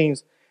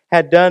Philistines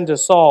had done to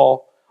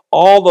Saul,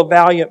 all the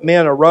valiant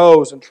men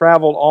arose and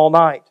traveled all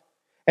night,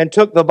 and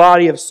took the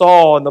body of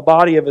Saul and the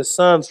body of his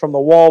sons from the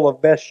wall of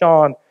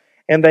Bethshan,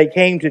 and they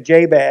came to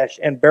Jabesh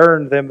and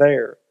burned them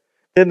there.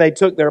 Then they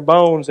took their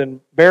bones and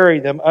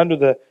buried them under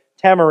the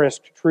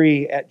tamarisk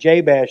tree at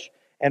Jabesh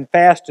and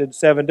fasted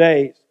 7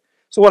 days."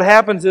 So what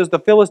happens is the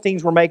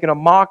Philistines were making a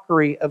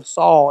mockery of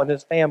Saul and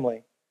his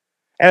family.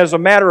 And as a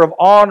matter of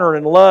honor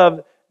and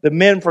love, the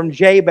men from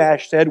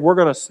Jabesh said, "We're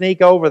going to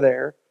sneak over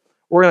there.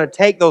 We're going to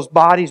take those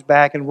bodies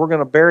back and we're going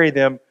to bury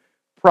them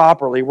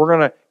properly. We're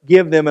going to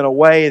give them in a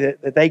way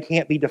that they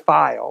can't be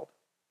defiled."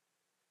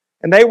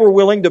 And they were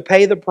willing to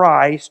pay the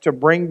price to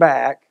bring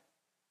back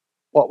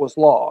what was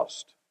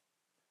lost.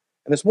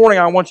 And this morning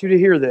I want you to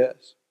hear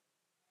this.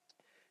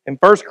 In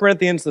 1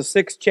 Corinthians, the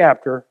 6th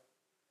chapter,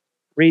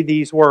 read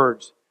these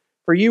words.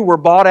 "For you were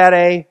bought at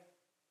a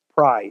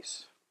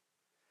price.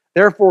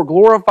 Therefore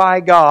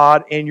glorify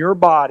God in your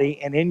body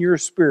and in your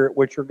spirit,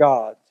 which are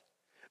God's."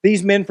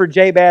 These men for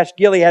Jabesh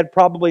Gilead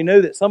probably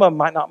knew that some of them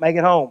might not make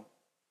it home.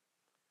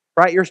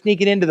 Right? You're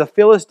sneaking into the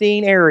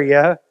Philistine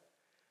area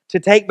to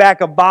take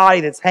back a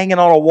body that's hanging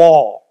on a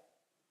wall.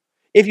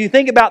 If you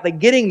think about the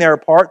getting there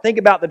part, think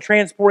about the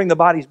transporting the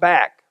bodies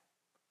back.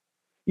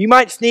 You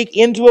might sneak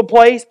into a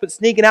place, but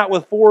sneaking out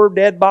with 4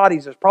 dead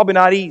bodies is probably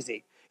not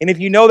easy. And if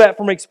you know that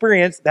from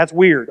experience, that's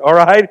weird, all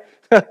right?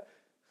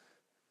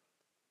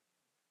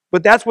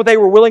 But that's what they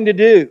were willing to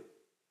do.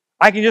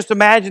 I can just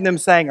imagine them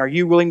saying, "Are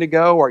you willing to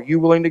go? Are you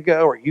willing to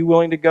go? Are you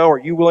willing to go? Are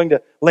you willing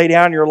to lay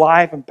down your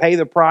life and pay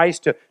the price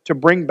to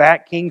bring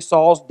back King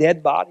Saul's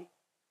dead body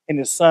and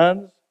his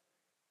sons,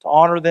 to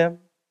honor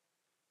them?"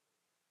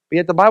 But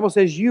yet the Bible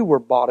says you were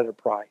bought at a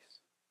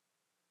price,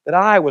 that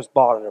I was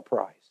bought at a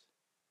price.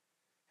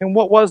 And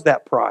what was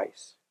that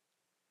price?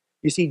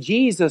 You see,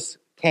 Jesus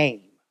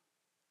came.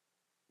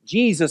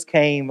 Jesus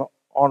came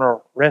on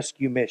a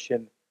rescue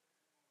mission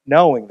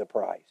knowing the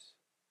price.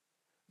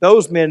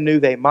 Those men knew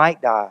they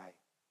might die.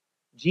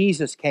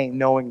 Jesus came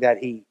knowing that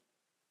He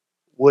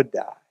would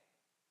die.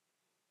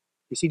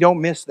 You see,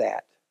 don't miss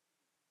that.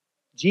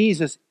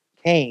 Jesus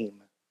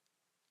came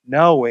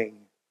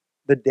knowing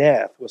the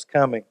death was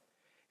coming.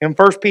 In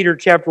 1 Peter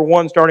chapter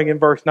 1, starting in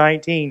verse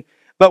 19,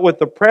 "But with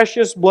the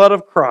precious blood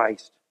of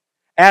Christ,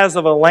 as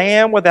of a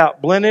lamb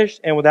without blemish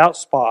and without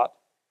spot,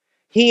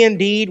 He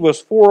indeed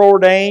was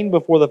foreordained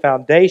before the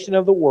foundation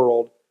of the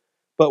world,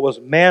 but was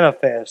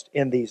manifest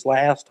in these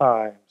last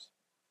times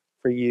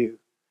for you.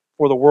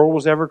 Before the world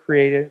was ever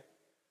created,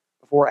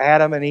 before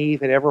Adam and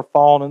Eve had ever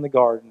fallen in the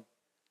garden,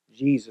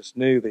 Jesus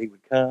knew that He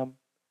would come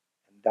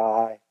and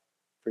die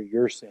for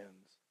your sins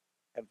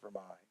and for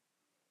mine.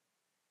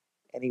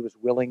 And He was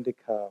willing to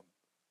come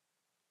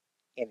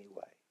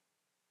anyway.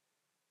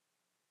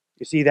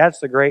 You see, that's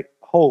the great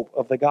hope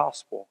of the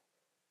gospel,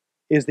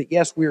 is that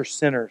yes, we are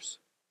sinners.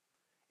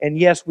 And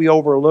yes, we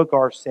overlook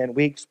our sin.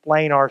 We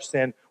explain our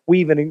sin. We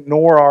even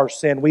ignore our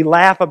sin. We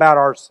laugh about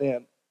our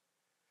sin.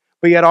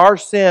 But yet our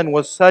sin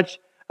was such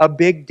a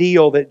big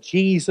deal that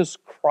Jesus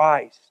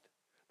Christ,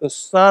 the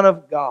Son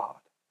of God,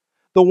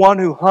 the one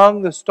who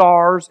hung the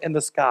stars in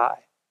the sky,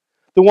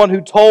 the one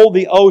who told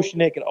the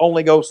ocean it could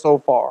only go so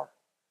far,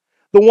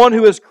 the one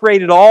who has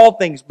created all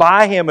things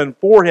by Him and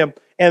for Him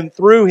and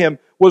through Him,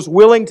 was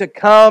willing to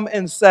come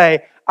and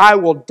say, I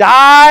will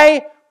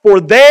die for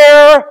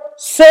their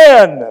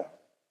sin.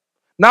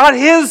 Not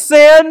His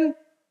sin,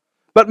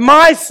 but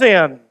my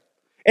sin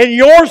and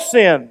your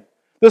sin.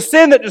 The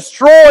sin that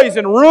destroys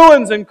and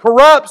ruins and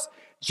corrupts.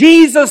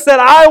 Jesus said,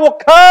 I will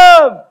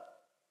come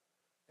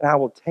and I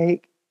will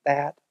take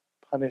that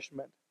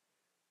punishment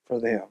for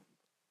them.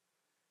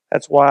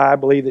 That's why I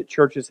believe that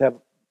churches have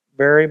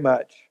very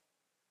much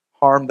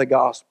harmed the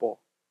gospel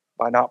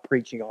by not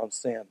preaching on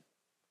sin.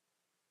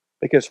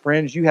 Because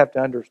friends, you have to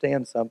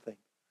understand something.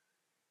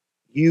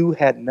 You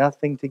had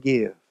nothing to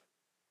give,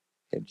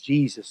 and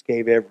Jesus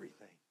gave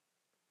everything.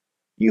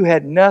 You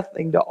had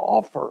nothing to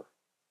offer,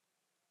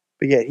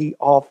 but yet He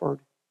offered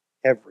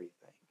everything.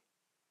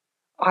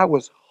 I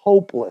was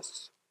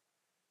hopeless,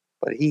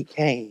 but He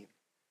came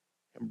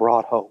and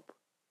brought hope.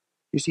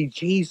 You see,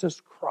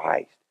 Jesus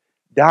Christ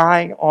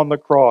dying on the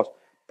cross,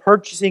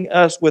 purchasing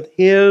us with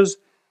His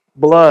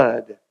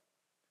blood,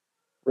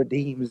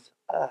 redeems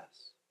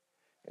us.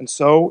 And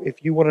so,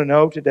 if you want to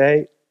know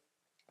today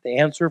the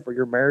answer for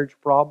your marriage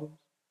problems,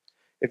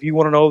 if you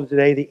want to know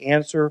today the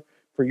answer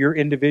for your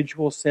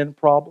individual sin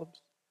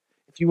problems,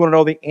 if you want to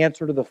know the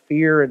answer to the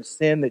fear and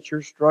sin that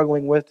you're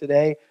struggling with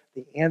today,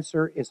 the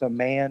answer is a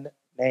man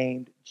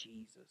named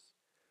Jesus,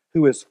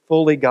 who is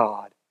fully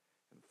God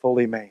and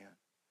fully man.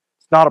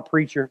 It's not a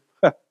preacher.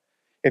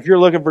 If you're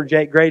looking for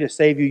Jake Gray to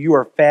save you, you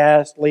are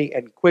fastly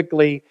and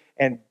quickly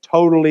and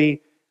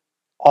totally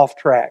off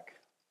track.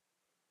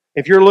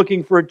 If you're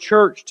looking for a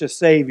church to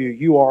save you,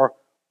 you are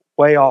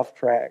way off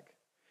track.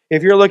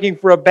 If you're looking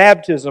for a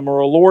baptism or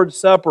a Lord's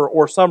Supper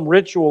or some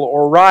ritual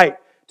or rite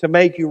to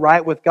make you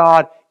right with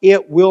God,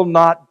 it will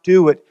not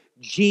do it.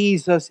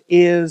 Jesus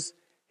is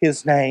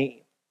His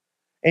name.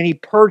 And He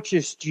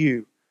purchased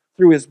you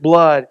through His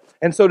blood.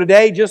 And so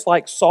today, just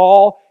like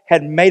Saul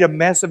had made a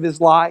mess of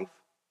his life,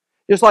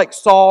 just like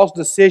Saul's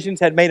decisions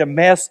had made a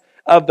mess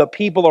of the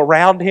people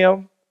around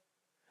him,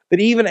 that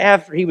even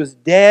after he was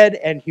dead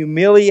and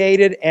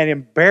humiliated and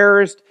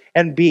embarrassed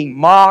and being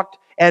mocked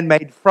and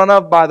made fun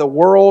of by the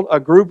world, a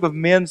group of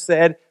men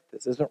said,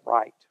 this isn't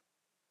right,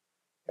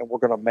 and we're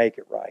going to make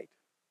it right.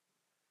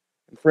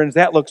 And friends,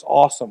 that looks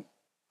awesome.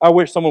 I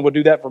wish someone would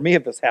do that for me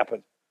if this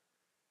happened.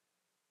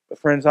 But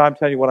friends, I'm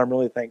telling you what I'm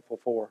really thankful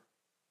for.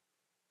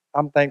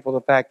 I'm thankful for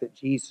the fact that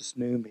Jesus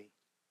knew me,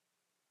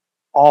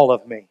 all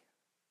of me,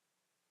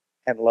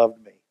 and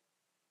loved me.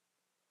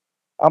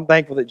 I'm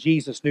thankful that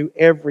Jesus knew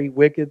every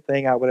wicked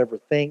thing I would ever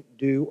think,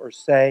 do, or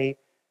say,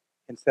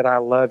 and said, I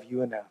love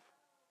you enough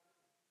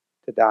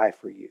to die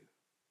for you.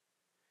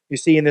 You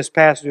see, in this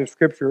passage of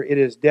Scripture, it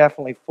is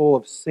definitely full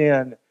of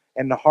sin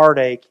and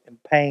heartache and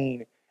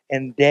pain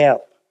and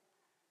death.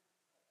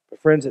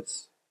 But friends,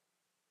 it's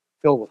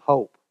filled with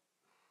hope.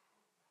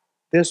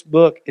 This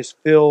book is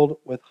filled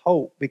with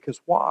hope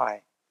because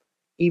why?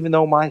 Even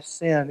though my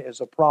sin is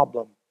a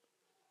problem,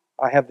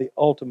 I have the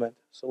ultimate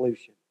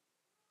solution.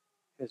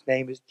 His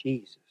name is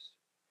Jesus.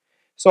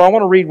 So I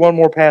want to read one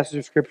more passage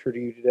of Scripture to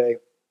you today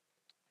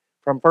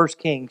from 1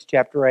 Kings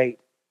chapter 8.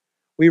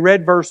 We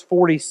read verse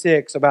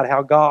 46 about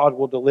how God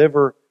will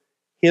deliver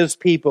His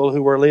people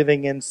who are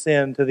living in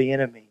sin to the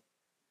enemy.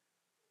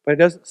 But it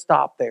doesn't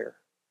stop there.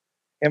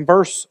 In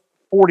verse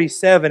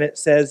 47 it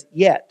says,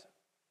 yet.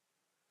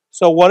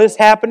 So what has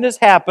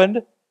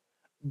happened,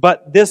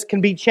 but this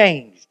can be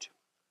changed.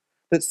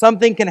 That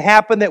something can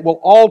happen that will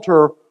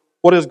alter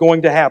what is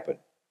going to happen.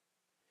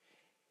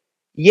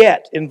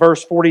 Yet, in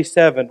verse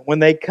 47, when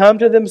they come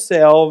to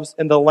themselves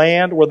in the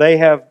land where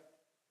they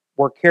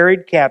were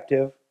carried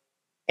captive,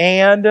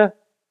 and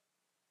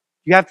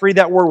you have to read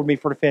that word with me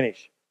for the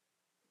finish.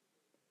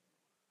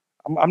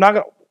 I'm not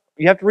going.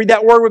 You have to read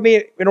that word with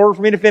me in order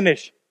for me to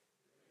finish.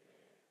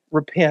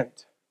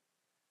 Repent.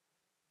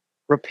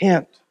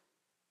 Repent.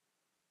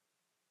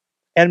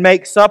 And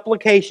make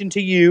supplication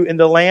to you in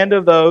the land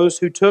of those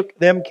who took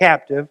them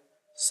captive,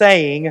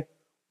 saying,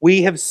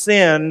 we have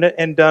sinned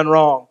and done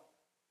wrong.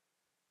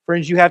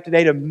 Friends, you have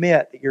today to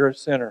admit that you're a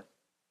sinner.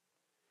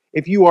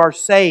 If you are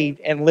saved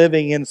and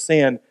living in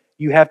sin,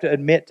 you have to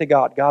admit to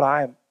God, God,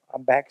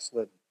 I'm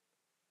backslidden.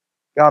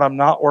 God, I'm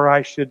not where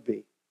I should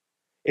be.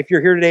 If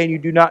you're here today and you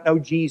do not know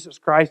Jesus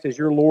Christ as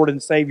your Lord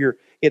and Savior,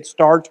 it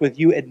starts with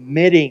you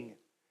admitting,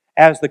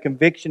 as the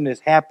conviction is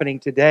happening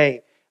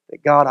today,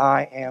 that God,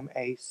 I am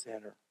a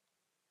sinner.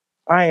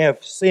 I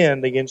have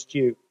sinned against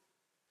you.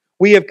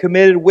 We have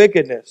committed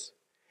wickedness.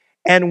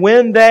 And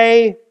when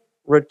they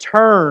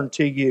return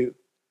to you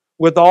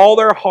with all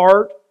their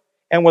heart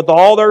and with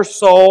all their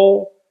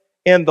soul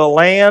in the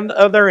land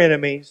of their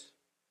enemies,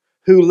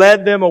 who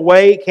led them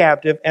away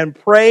captive, and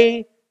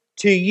pray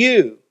to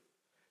you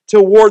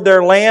toward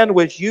their land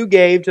which you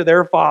gave to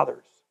their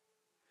fathers,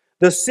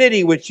 the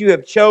city which you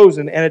have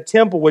chosen, and a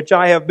temple which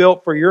I have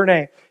built for your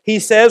name. He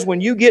says, when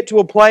you get to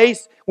a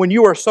place when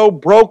you are so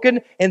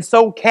broken and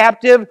so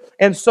captive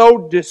and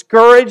so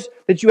discouraged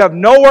that you have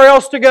nowhere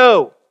else to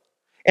go,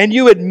 and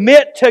you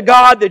admit to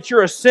God that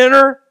you're a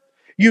sinner,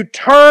 you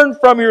turn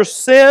from your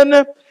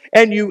sin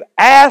and you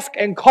ask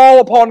and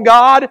call upon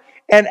God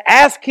and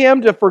ask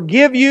Him to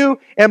forgive you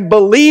and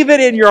believe it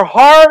in your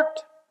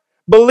heart,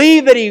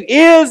 believe that He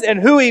is and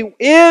who He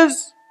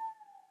is.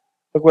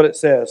 Look what it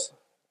says.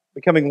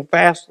 Becoming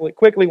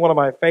quickly one of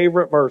my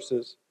favorite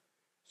verses,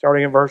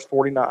 starting in verse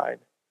 49.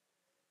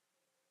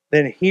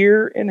 Then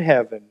hear in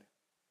heaven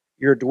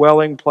your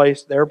dwelling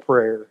place their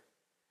prayer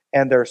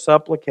and their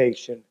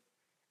supplication,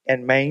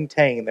 and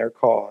maintain their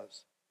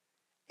cause.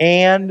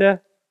 And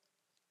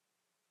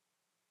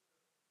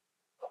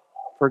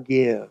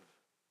forgive.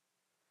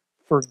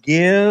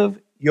 Forgive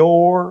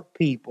your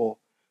people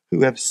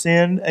who have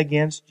sinned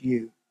against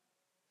you,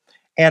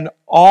 and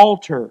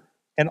alter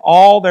and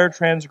all their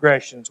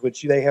transgressions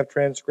which they have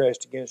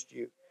transgressed against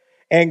you,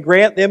 and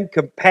grant them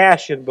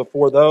compassion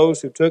before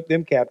those who took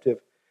them captive,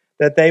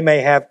 that they may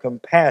have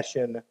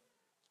compassion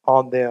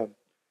on them.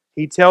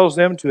 He tells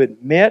them to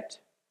admit,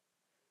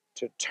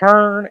 to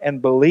turn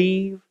and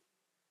believe,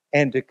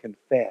 and to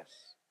confess.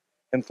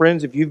 And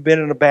friends, if you've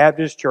been in a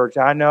Baptist church,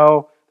 I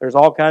know there's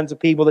all kinds of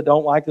people that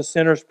don't like the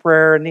sinner's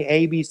prayer and the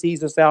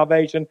ABCs of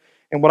salvation.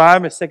 And what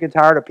I'm sick and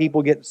tired of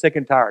people getting sick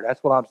and tired.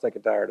 That's what I'm sick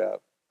and tired of.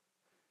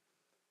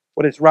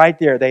 But it's right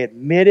there. They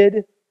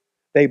admitted,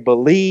 they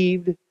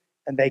believed,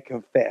 and they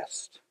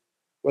confessed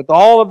with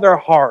all of their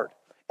heart.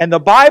 And the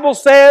Bible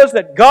says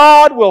that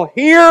God will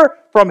hear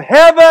from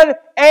heaven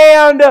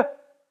and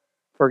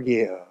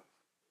forgive.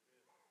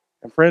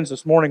 And friends,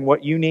 this morning,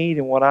 what you need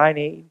and what I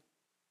need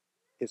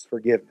is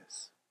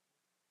forgiveness.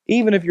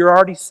 Even if you're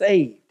already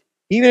saved,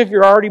 even if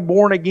you're already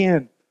born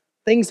again,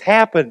 things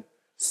happen.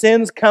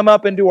 Sins come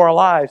up into our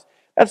lives.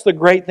 That's the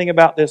great thing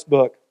about this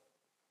book.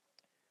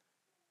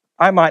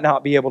 I might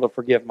not be able to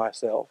forgive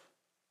myself.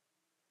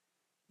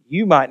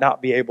 You might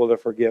not be able to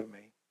forgive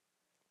me.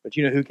 But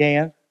you know who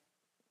can?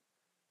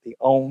 The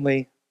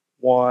only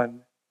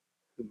one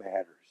who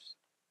matters.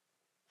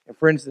 And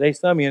friends, today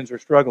some of you are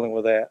struggling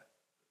with that.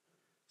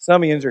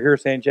 Some of you are here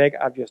saying, Jake,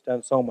 I've just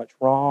done so much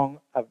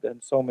wrong. I've done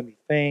so many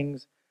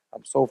things.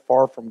 I'm so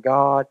far from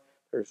God.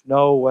 There's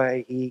no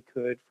way He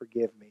could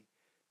forgive me.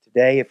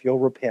 Today, if you'll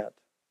repent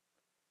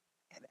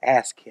and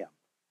ask Him,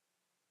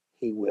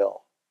 He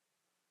will.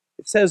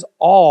 It says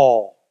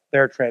all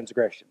their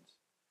transgressions.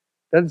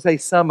 It doesn't say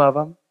some of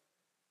them.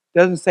 It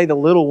doesn't say the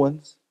little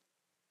ones.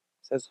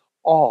 It says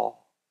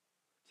all.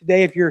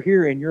 Today, if you're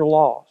here and you're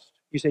lost,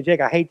 you say,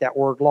 Jake, I hate that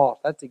word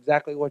lost. That's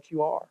exactly what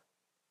you are.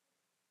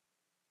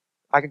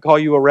 I could call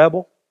you a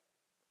rebel.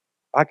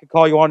 I could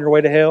call you on your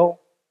way to hell.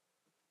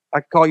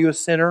 I could call you a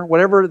sinner.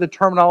 Whatever the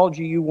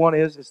terminology you want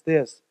is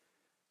this.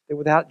 That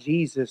without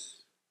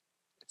Jesus,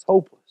 it's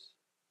hopeless.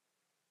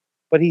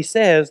 But He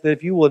says that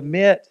if you will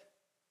admit,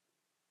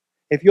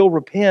 if you'll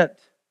repent,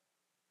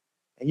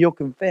 and you'll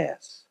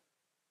confess,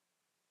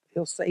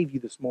 He'll save you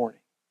this morning.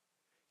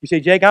 You say,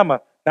 Jake, I'm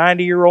a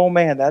 90-year-old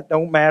man. That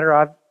don't matter.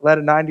 I've led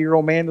a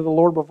 90-year-old man to the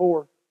Lord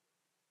before.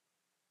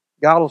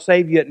 God will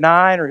save you at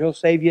 9 or He'll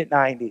save you at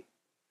 90.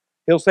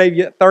 He'll save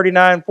you at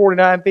 39,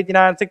 49,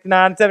 59,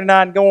 69,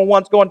 79, going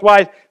once, going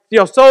twice.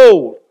 You're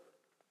sold.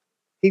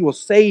 He will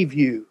save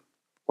you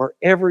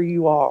wherever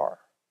you are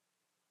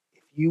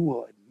if you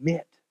will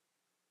admit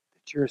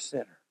that you're a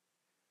sinner.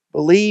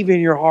 Believe in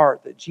your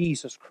heart that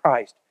Jesus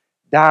Christ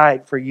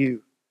died for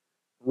you,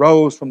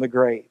 rose from the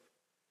grave,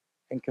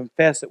 and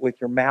confess it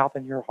with your mouth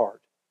and your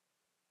heart.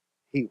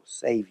 He will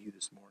save you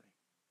this morning.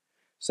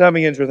 Some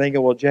of you are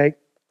thinking, well, Jake,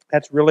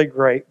 that's really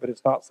great, but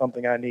it's not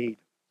something I need.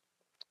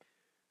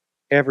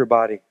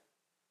 Everybody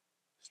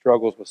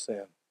struggles with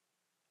sin,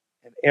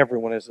 and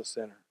everyone is a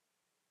sinner.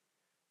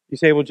 You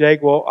say, well,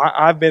 Jake,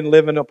 I've been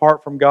living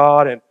apart from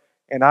God,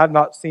 and I've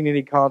not seen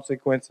any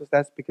consequences.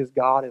 That's because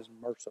God is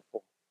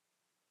merciful.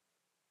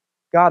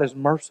 God is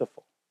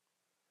merciful.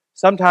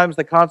 Sometimes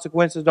the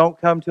consequences don't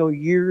come till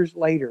years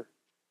later.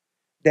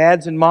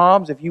 Dads and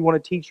moms, if you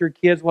want to teach your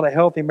kids what a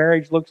healthy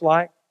marriage looks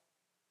like,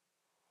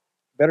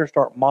 better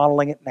start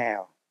modeling it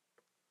now.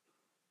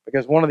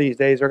 Because one of these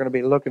days they're going to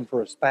be looking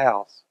for a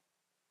spouse.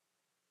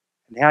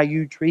 And how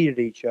you treated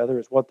each other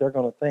is what they're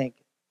going to think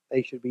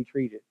they should be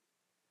treated.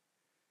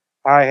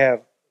 I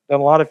have done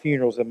a lot of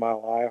funerals in my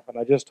life, and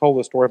I just told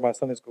the story of my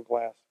Sunday school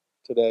class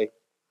today.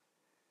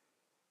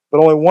 But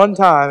only one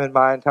time in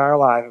my entire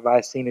life have I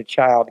seen a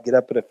child get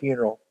up at a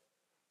funeral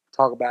and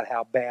talk about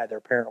how bad their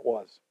parent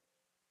was.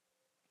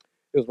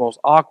 It was the most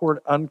awkward,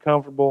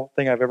 uncomfortable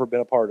thing I've ever been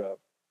a part of.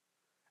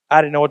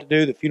 I didn't know what to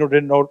do. The funeral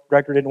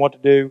director didn't know what to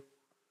do.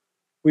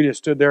 We just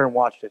stood there and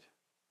watched it.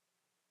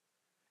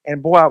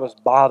 And boy, I was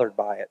bothered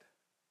by it.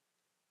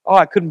 Oh,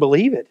 I couldn't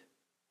believe it.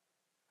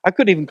 I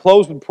couldn't even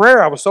close with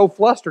prayer. I was so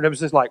flustered. It was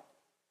just like,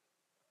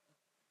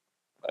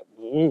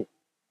 mm.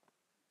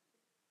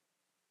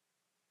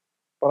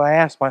 But I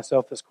asked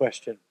myself this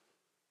question.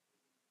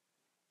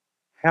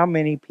 How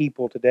many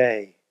people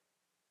today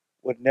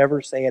would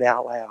never say it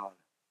out loud,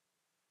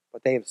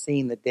 but they have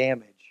seen the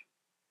damage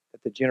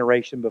that the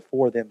generation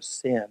before them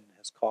sin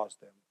has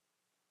caused them?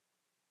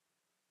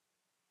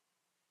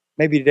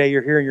 Maybe today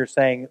you're here and you're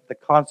saying, the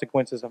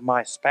consequences of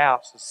my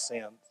spouse's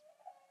sins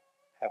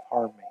have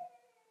harmed me.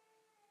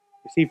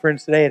 You see,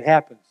 friends, today it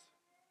happens.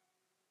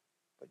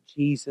 But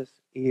Jesus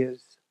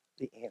is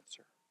the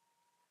answer.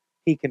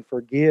 He can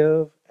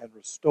forgive and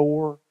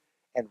restore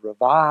and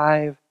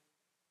revive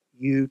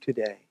you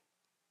today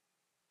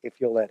if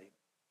you'll let Him.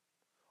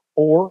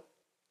 Or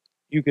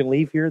you can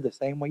leave here the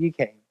same way you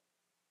came,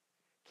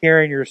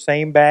 carrying your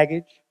same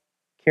baggage,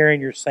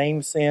 carrying your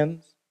same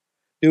sins,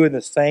 doing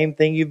the same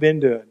thing you've been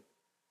doing.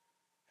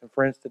 And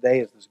friends,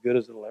 today is as good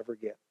as it'll ever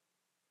get,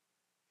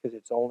 because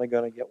it's only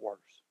going to get worse.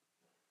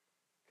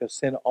 Because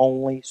sin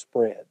only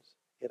spreads,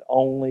 it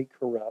only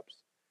corrupts,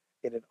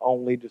 and it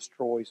only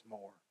destroys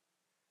more.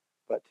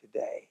 But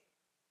today,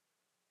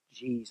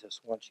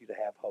 Jesus wants you to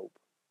have hope.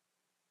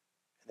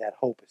 And that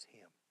hope is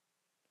Him.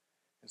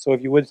 And so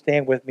if you would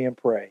stand with me and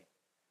pray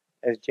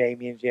as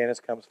Jamie and Janice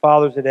comes.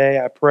 Father, today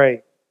I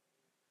pray,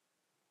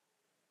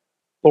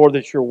 Lord,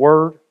 that your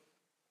word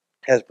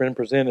has been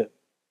presented.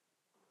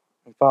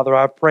 And Father,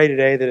 I pray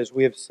today that as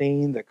we have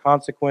seen the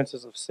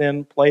consequences of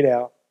sin played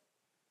out,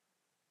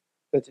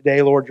 that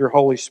today, Lord, your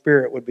Holy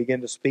Spirit would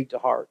begin to speak to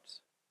hearts.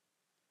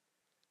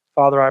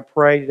 Father, I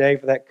pray today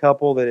for that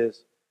couple that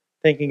is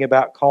thinking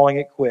about calling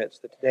it quits,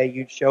 that today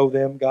you'd show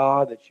them,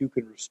 God, that you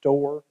can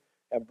restore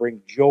and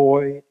bring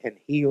joy and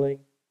healing,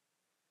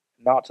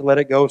 not to let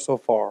it go so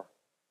far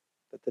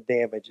that the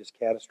damage is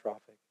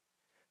catastrophic.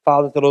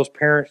 Father, to those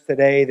parents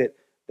today that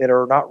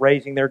are not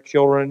raising their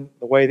children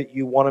the way that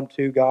you want them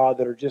to, God,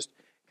 that are just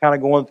kind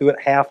of going through it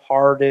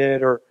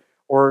half-hearted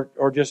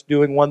or just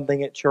doing one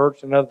thing at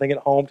church and another thing at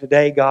home.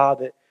 Today, God,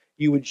 that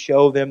you would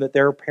show them that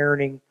their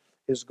parenting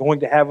is going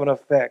to have an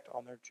effect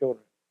on their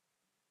children.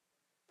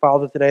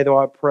 Father, today, though,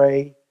 I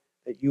pray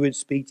that you would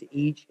speak to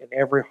each and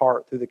every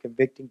heart through the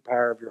convicting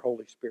power of your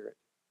Holy Spirit.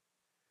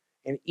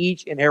 And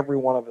each and every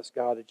one of us,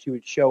 God, that you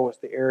would show us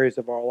the areas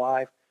of our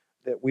life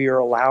that we are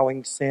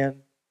allowing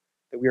sin,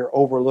 that we are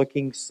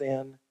overlooking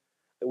sin,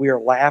 that we are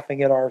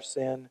laughing at our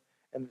sin,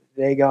 and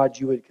today, God,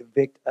 you would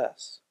convict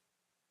us,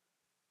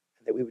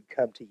 and that we would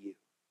come to you.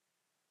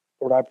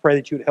 Lord, I pray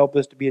that you would help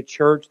us to be a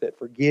church that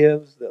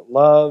forgives, that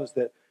loves,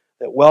 that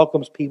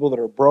welcomes people that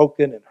are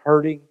broken and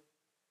hurting,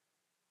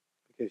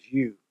 because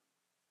you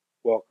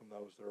welcome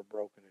those that are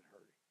broken and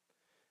hurting.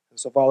 And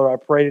so, Father, I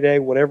pray today,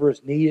 whatever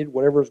is needed,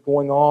 whatever is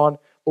going on,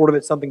 Lord, if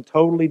it's something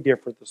totally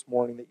different this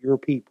morning, that your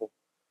people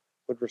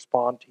would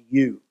respond to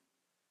you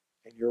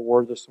and your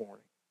word this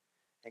morning.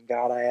 And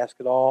God, I ask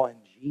it all in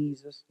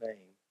Jesus' name.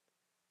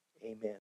 Amen.